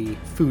a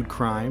food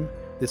crime.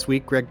 This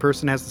week, Greg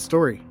Person has the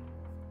story.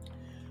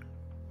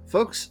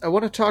 Folks, I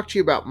want to talk to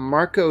you about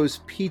Marco's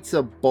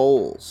Pizza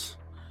Bowls.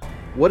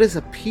 What is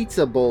a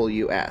pizza bowl,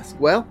 you ask?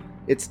 Well,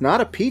 it's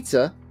not a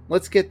pizza.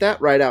 Let's get that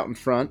right out in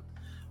front.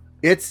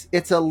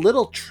 It's a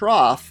little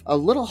trough, a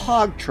little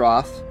hog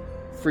trough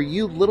for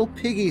you little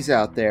piggies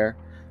out there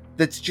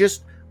that's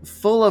just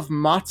full of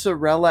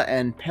mozzarella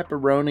and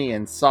pepperoni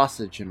and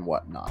sausage and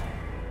whatnot.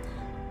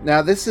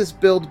 Now, this is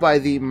billed by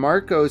the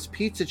Marco's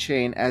pizza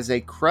chain as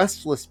a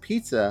crustless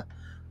pizza,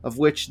 of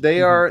which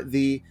they are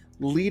the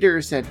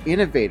leaders and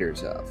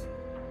innovators of.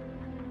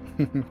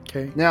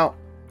 Okay. Now,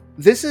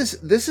 this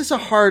is a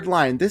hard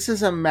line. This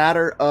is a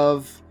matter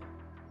of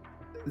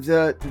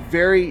the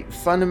very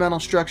fundamental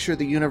structure of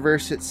the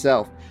universe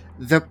itself.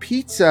 The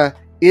pizza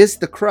is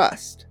the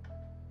crust.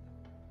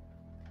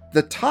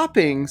 The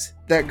toppings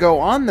that go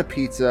on the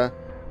pizza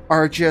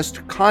are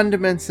just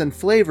condiments and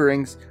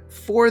flavorings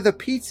for the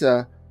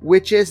pizza,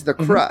 which is the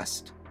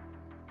crust.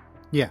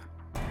 Yeah.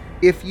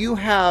 If you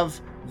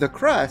have the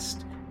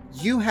crust,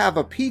 you have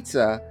a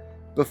pizza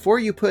before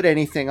you put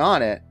anything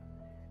on it.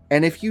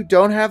 And if you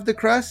don't have the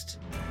crust,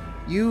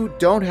 you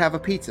don't have a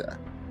pizza.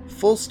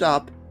 Full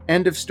stop.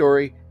 End of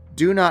story.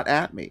 Do not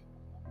at me.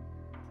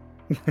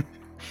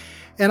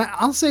 And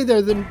I'll say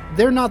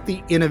they're not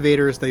the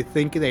innovators they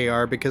think they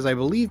are, because I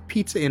believe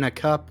Pizza in a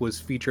Cup was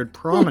featured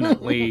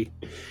prominently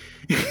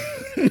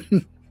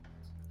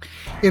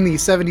in the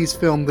 70s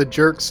film The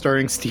Jerk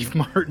starring Steve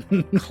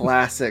Martin.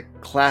 Classic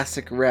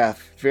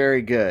ref.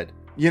 Very good.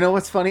 You know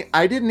what's funny?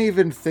 I didn't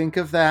even think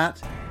of that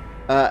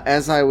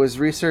as I was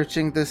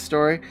researching this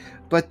story,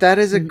 but that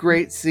is a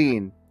great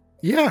scene.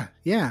 Yeah.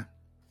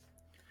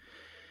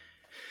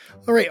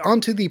 All right, on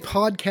to the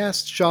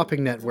podcast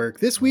shopping network.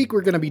 This week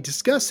we're going to be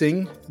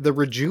discussing the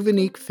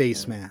Rejuvenique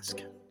face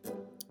mask.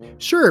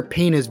 Sure,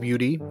 pain is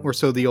beauty, or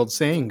so the old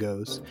saying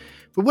goes,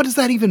 but what does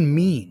that even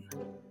mean?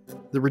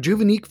 The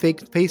Rejuvenique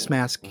face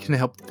mask can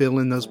help fill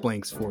in those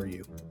blanks for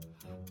you.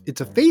 It's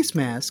a face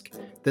mask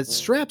that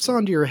straps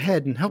onto your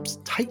head and helps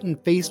tighten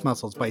face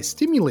muscles by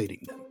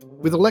stimulating them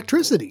with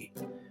electricity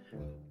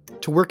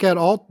to work out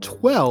all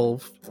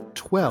 12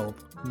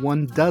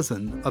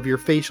 of your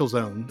facial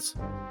zones.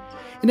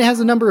 And it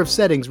has a number of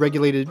settings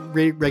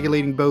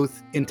regulating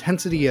both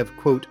intensity of,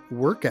 quote,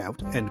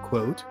 workout, end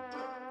quote,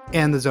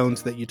 and the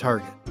zones that you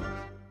target.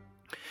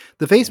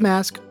 The face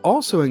mask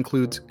also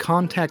includes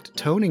contact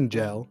toning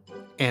gel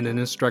and an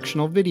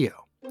instructional video.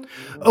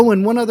 Oh,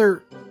 and one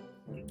other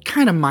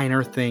kind of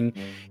minor thing.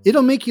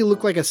 It'll make you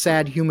look like a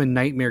sad human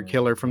nightmare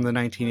killer from the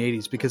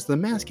 1980s because the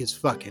mask is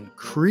fucking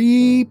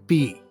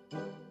creepy.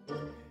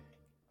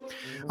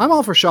 I'm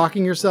all for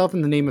shocking yourself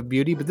in the name of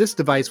beauty, but this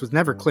device was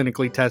never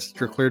clinically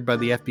tested or cleared by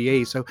the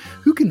FDA, so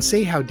who can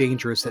say how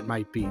dangerous it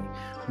might be?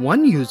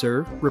 One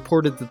user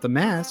reported that the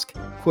mask,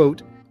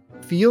 quote,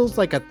 feels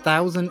like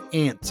 1,000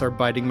 ants are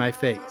biting my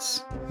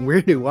face.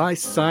 Where do I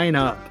sign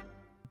up?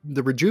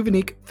 The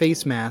Rejuvenique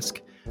face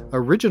mask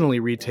originally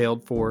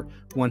retailed for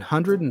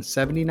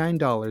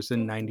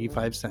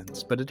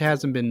 $179.95, but it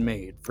hasn't been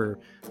made for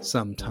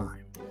some time.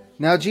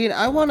 Now, Gene,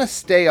 I want to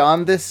stay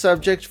on this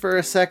subject for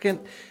a second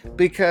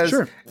because,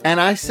 Sure. And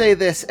I say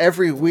this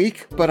every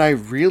week, but I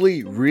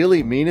really,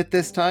 really mean it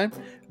this time.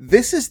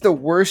 This is the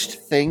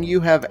worst thing you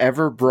have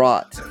ever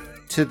brought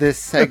to this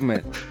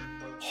segment.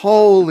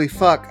 Holy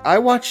fuck. I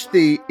watched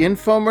the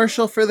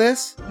infomercial for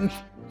this.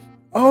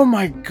 Oh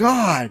my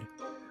God.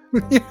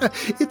 Yeah,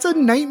 it's a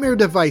nightmare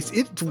device.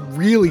 It's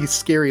really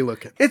scary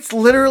looking. It's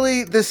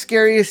literally the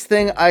scariest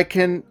thing I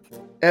can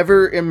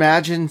ever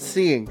imagine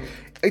seeing.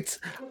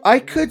 I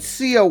could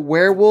see a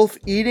werewolf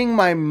eating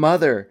my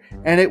mother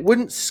and it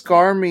wouldn't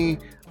scar me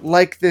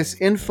like this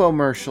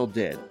infomercial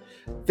did.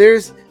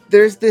 There's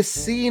this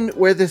scene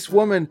where this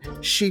woman,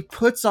 she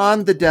puts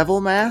on the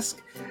devil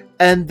mask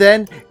and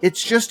then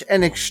it's just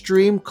an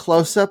extreme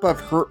close-up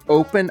of her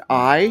open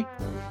eye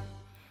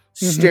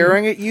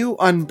staring at you,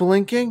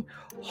 unblinking.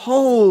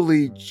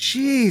 Holy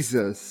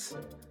Jesus.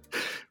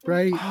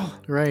 Right,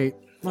 right.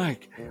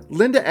 Mike,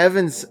 Linda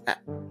Evans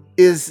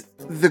is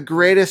the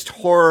greatest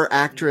horror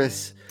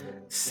actress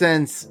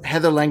since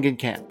Heather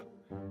Langenkamp.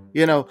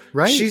 You know,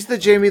 Right. She's the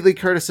Jamie Lee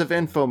Curtis of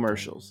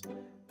infomercials.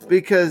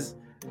 Because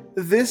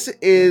this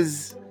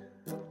is...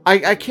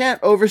 I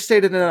can't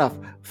overstate it enough.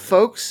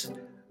 Folks,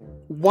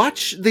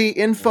 watch the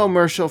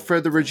infomercial for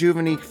the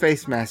Rejuvenique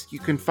face mask. You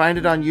can find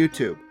it on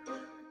YouTube.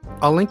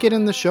 I'll link it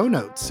in the show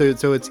notes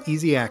so it's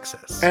easy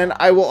access. And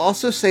I will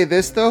also say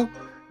this, though.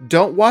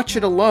 Don't watch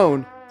it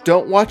alone.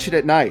 Don't watch it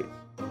at night.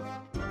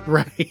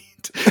 Right.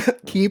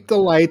 Keep the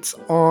lights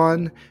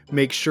on.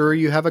 Make sure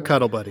you have a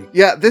cuddle buddy.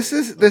 Yeah, this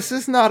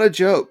is not a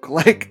joke.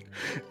 Like,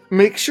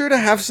 make sure to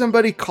have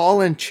somebody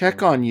call and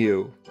check on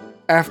you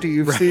after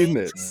you've seen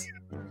this.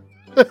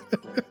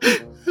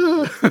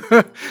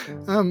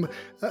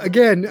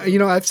 Again,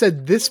 I've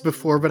said this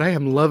before, but I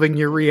am loving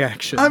your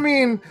reaction. I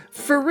mean,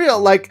 for real,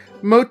 like,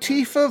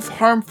 motif of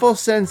harmful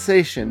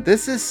sensation.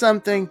 This is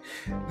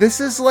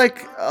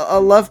like a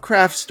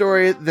Lovecraft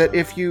story that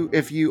if you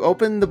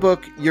open the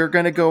book, you're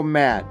gonna go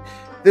mad.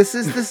 This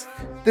is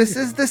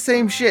the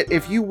same shit.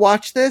 If you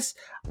watch this,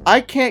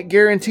 I can't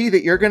guarantee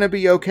that you're gonna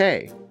be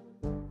okay.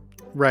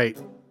 Right.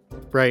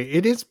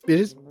 It is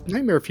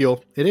nightmare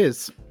fuel. It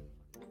is.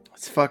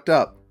 It's fucked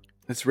up.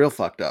 It's real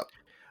fucked up.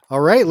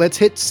 All right, let's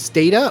hit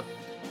state up.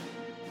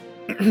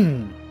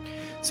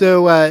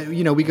 So,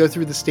 we go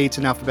through the states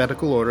in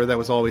alphabetical order. That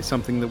was always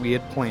something that we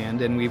had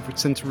planned, and we've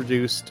since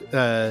reduced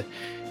the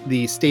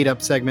state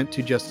up segment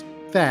to just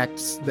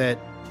facts that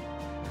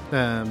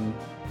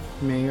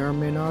may or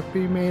may not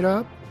be made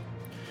up.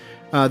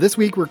 This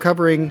week, we're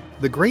covering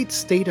the great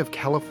state of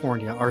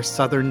California, our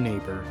southern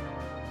neighbor.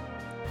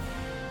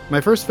 My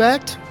first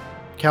fact,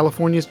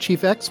 California's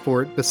chief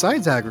export,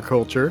 besides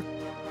agriculture,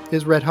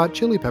 is Red Hot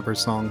Chili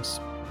Peppers songs.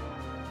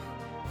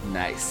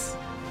 Nice.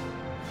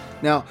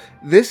 Now,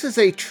 this is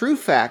a true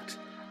fact.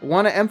 I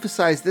want to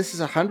emphasize this is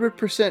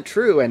 100%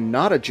 true and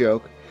not a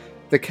joke.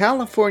 The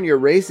California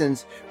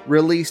Raisins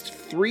released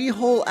 3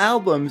 whole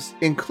albums,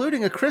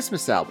 including a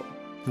Christmas album.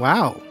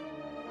 Wow.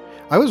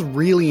 I was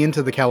really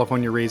into the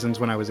California Raisins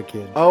when I was a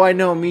kid. Oh, I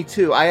know, me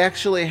too. I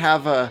actually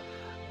have a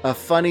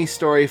funny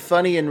story,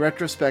 funny in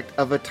retrospect,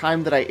 of a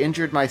time that I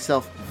injured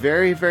myself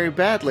very, very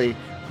badly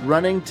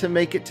running to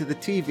make it to the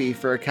TV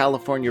for a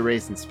California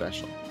Raisin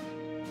special.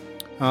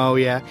 Oh,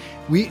 yeah.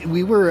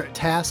 We were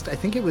tasked, I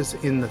think it was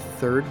in the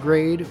 3rd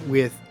grade,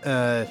 with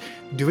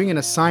doing an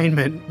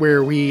assignment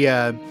where we...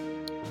 I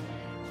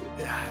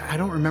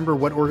don't remember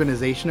what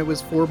organization it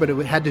was for, but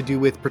it had to do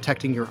with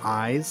protecting your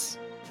eyes.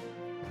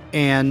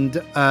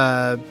 And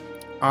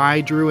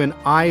I drew an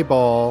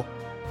eyeball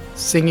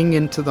singing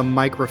into the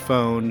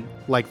microphone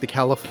like the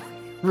California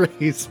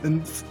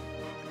Raisins.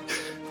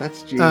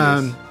 That's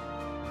genius.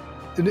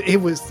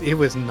 It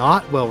was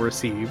not well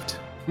received.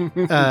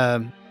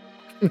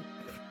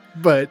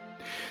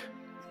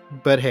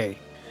 But hey,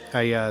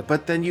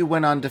 But then you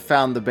went on to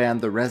found the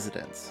band The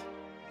Residents.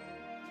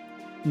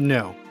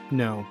 No,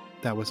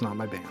 that was not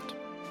my band.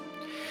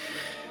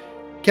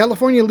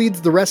 California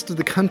leads the rest of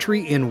the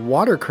country in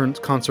water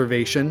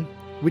conservation,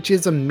 which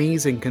is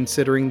amazing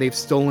considering they've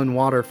stolen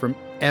water from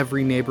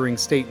every neighboring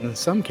state, and in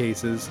some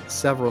cases,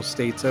 several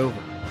states over.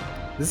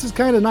 This is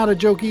kind of not a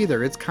joke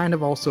either. It's kind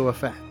of also a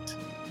fact.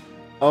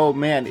 Oh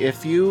man,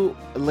 if you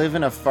live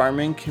in a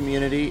farming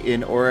community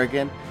in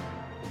Oregon,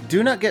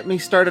 do not get me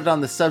started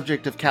on the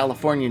subject of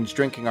Californians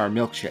drinking our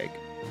milkshake.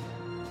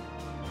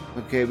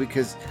 Okay,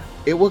 because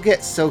it will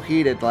get so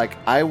heated, like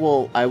I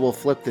will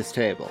flip this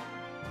table.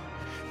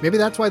 Maybe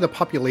that's why the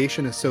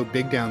population is so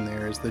big down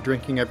there, is they're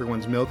drinking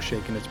everyone's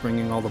milkshake and it's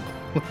bringing all the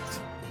boys.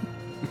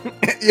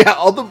 Yeah,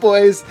 all the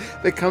boys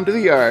that come to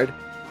the yard.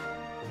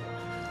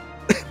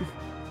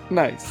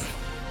 Nice.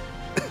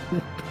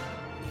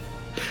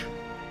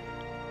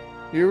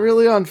 You're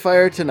really on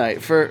fire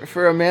tonight.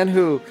 For a man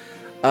who,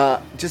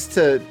 just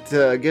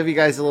to give you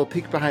guys a little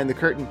peek behind the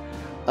curtain,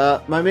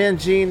 my man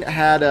Gene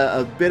had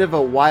a bit of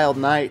a wild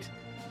night,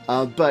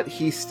 but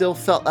he still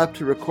felt up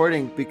to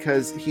recording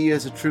because he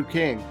is a true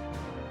king.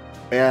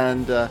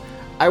 And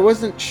I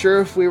wasn't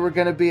sure if we were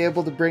going to be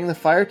able to bring the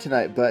fire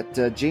tonight, but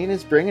Gene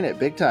is bringing it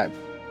big time.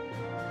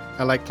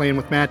 I like playing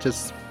with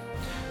matches.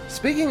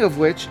 Speaking of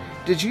which,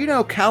 did you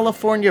know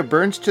California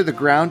burns to the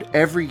ground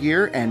every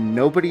year and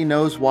nobody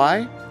knows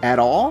why at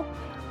all?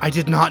 I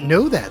did not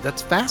know that.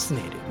 That's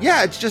fascinating.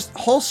 Yeah, it's just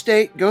whole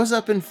state goes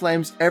up in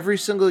flames every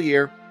single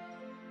year.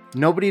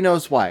 Nobody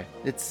knows why.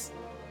 It's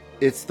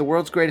the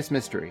world's greatest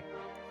mystery.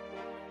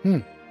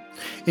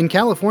 In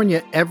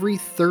California, every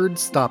third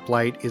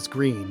stoplight is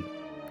green,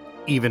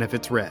 even if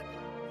it's red.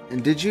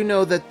 And did you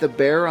know that the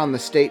bear on the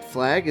state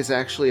flag is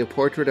actually a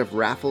portrait of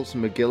Raffles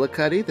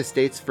McGillicuddy, the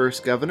state's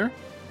first governor?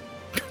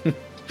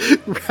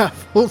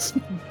 Raffles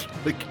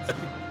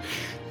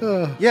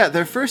McGillicuddy. Yeah,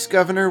 their first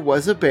governor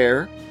was a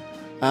bear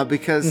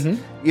because,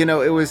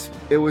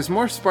 it was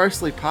more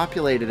sparsely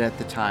populated at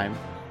the time.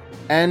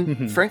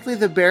 And frankly,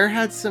 the bear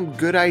had some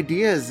good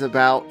ideas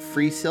about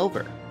free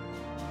silver.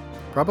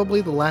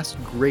 Probably the last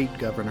great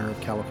governor of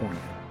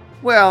California.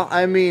 Well,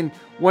 I mean,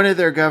 one of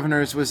their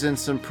governors was in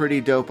some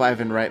pretty dope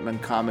Ivan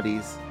Reitman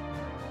comedies.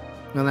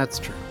 No, that's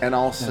true. And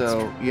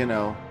also,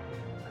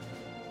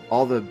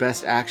 all the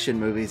best action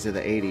movies of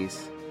the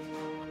 80s.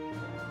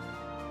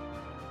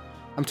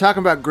 I'm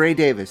talking about Gray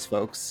Davis,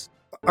 folks.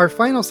 Our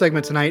final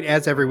segment tonight,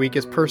 as every week,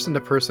 is Person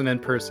to Person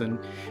and Person,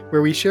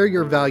 where we share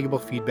your valuable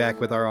feedback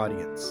with our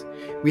audience.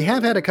 We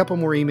have had a couple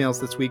more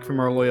emails this week from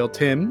our loyal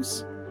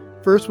Tims.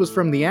 First was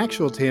from the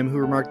actual Tim, who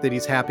remarked that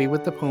he's happy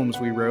with the poems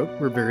we wrote.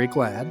 We're very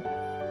glad.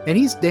 And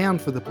he's down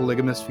for the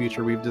polygamous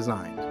future we've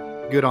designed.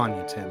 Good on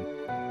you, Tim.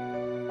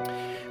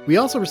 We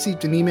also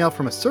received an email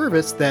from a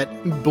service that,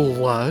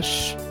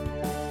 blush,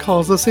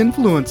 calls us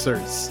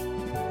influencers.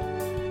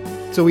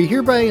 So we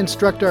hereby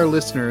instruct our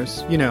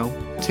listeners,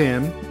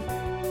 Tim,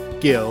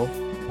 Gil,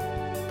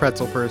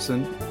 Pretzel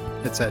Person,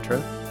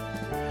 etc.,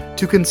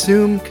 to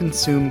consume.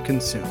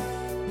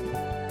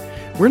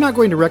 We're not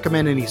going to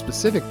recommend any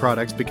specific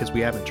products because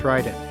we haven't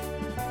tried any.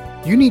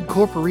 You need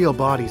corporeal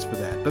bodies for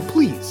that, but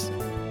please,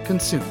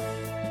 consume.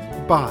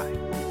 Buy.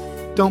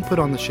 Don't put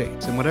on the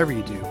shades, and whatever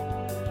you do,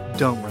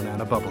 don't run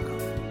out of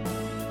bubblegum.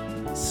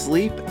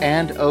 Sleep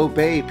and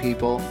obey,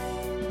 people.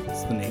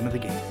 It's the name of the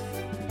game.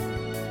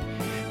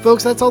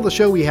 Folks, that's all the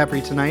show we have for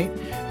you tonight.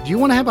 Do you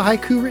want to have a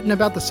haiku written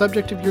about the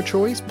subject of your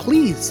choice?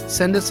 Please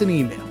send us an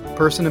email,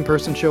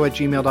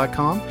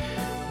 personandpersonshow@gmail.com.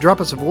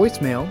 Drop us a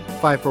voicemail,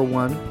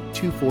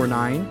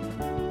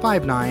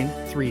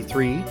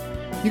 541-249-5933.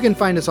 You can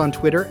find us on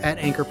Twitter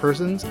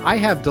 @AnchorPersons. I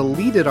have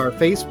deleted our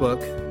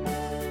Facebook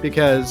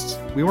because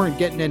we weren't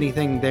getting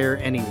anything there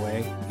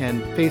anyway,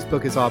 and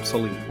Facebook is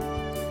obsolete.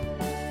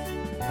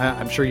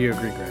 I'm sure you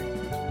agree, Greg.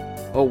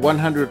 Oh,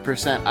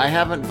 100%. I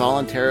haven't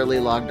voluntarily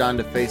logged on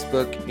to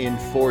Facebook in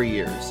 4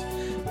 years.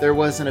 There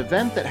was an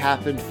event that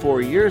happened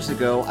 4 years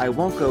ago. I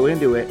won't go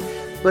into it,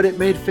 but it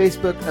made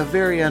Facebook a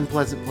very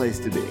unpleasant place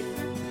to be.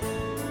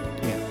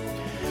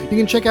 You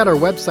can check out our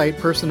website,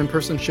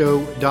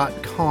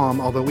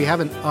 personandpersonshow.com, although we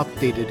haven't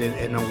updated it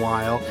in a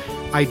while.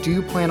 I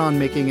do plan on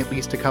making at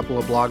least a couple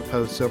of blog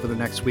posts over the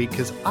next week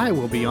because I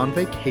will be on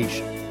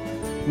vacation.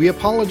 We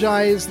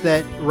apologize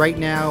that right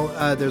now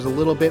there's a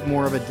little bit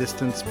more of a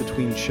distance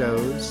between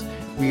shows.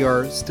 We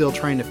are still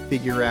trying to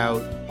figure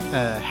out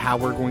how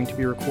we're going to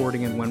be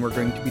recording and when we're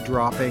going to be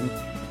dropping.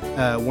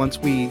 Once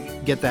we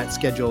get that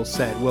schedule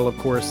set, we'll of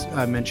course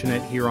mention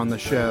it here on the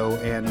show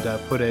and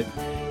put it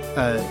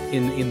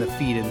in the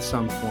feed in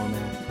some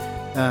format.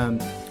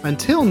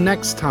 Until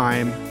next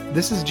time,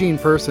 this is Gene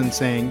Person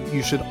saying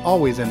you should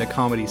always end a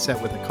comedy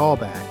set with a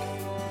callback.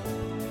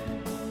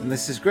 And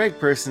this is Greg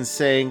Person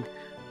saying,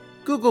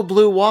 Google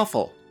Blue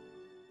Waffle.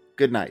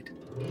 Good night.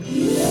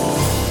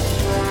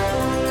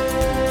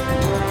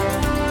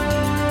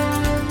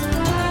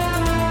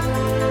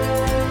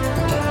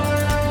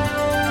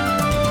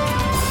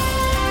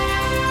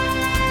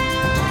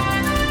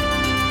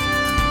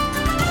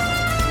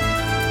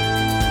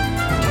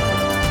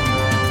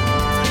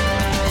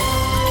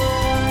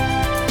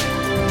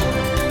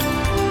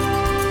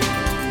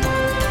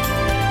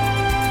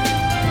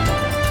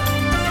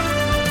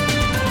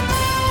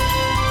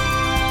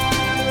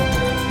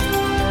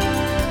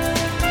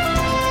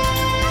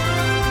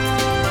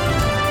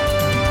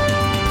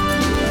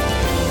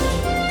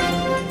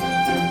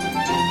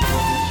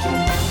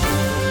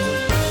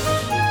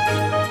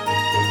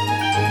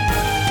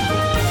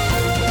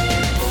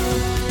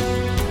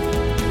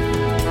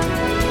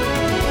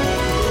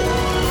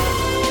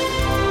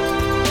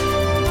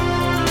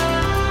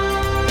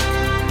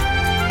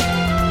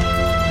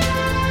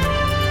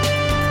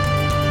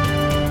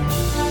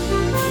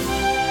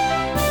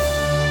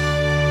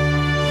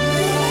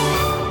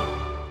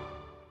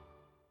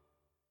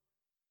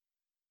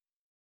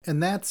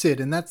 And that's it.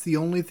 And that's the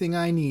only thing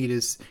I need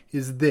is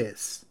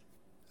this.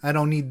 I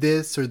don't need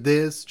this or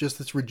this, just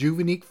this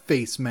Rejuvenate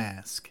face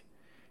mask.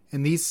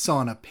 And these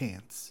sauna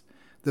pants.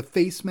 The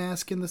face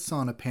mask and the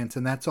sauna pants,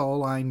 and that's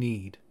all I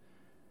need.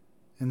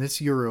 And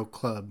this Euro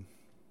Club.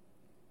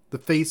 The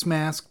face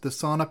mask, the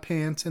sauna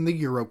pants, and the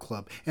Euro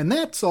Club. And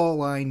that's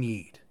all I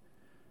need.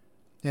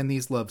 And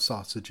these love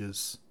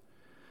sausages.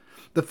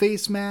 The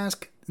face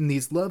mask, and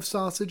these love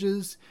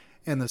sausages,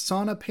 and the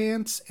sauna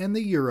pants, and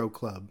the Euro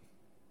Club.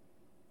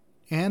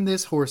 And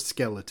this horse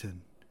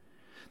skeleton.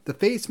 The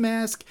face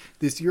mask,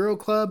 this Euro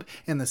Club,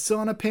 and the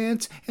sauna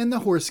pants, and the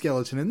horse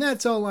skeleton. And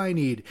that's all I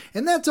need.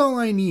 And that's all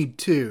I need,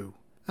 too.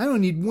 I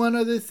don't need one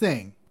other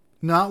thing.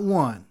 Not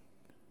one.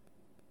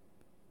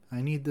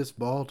 I need this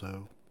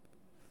Baldo.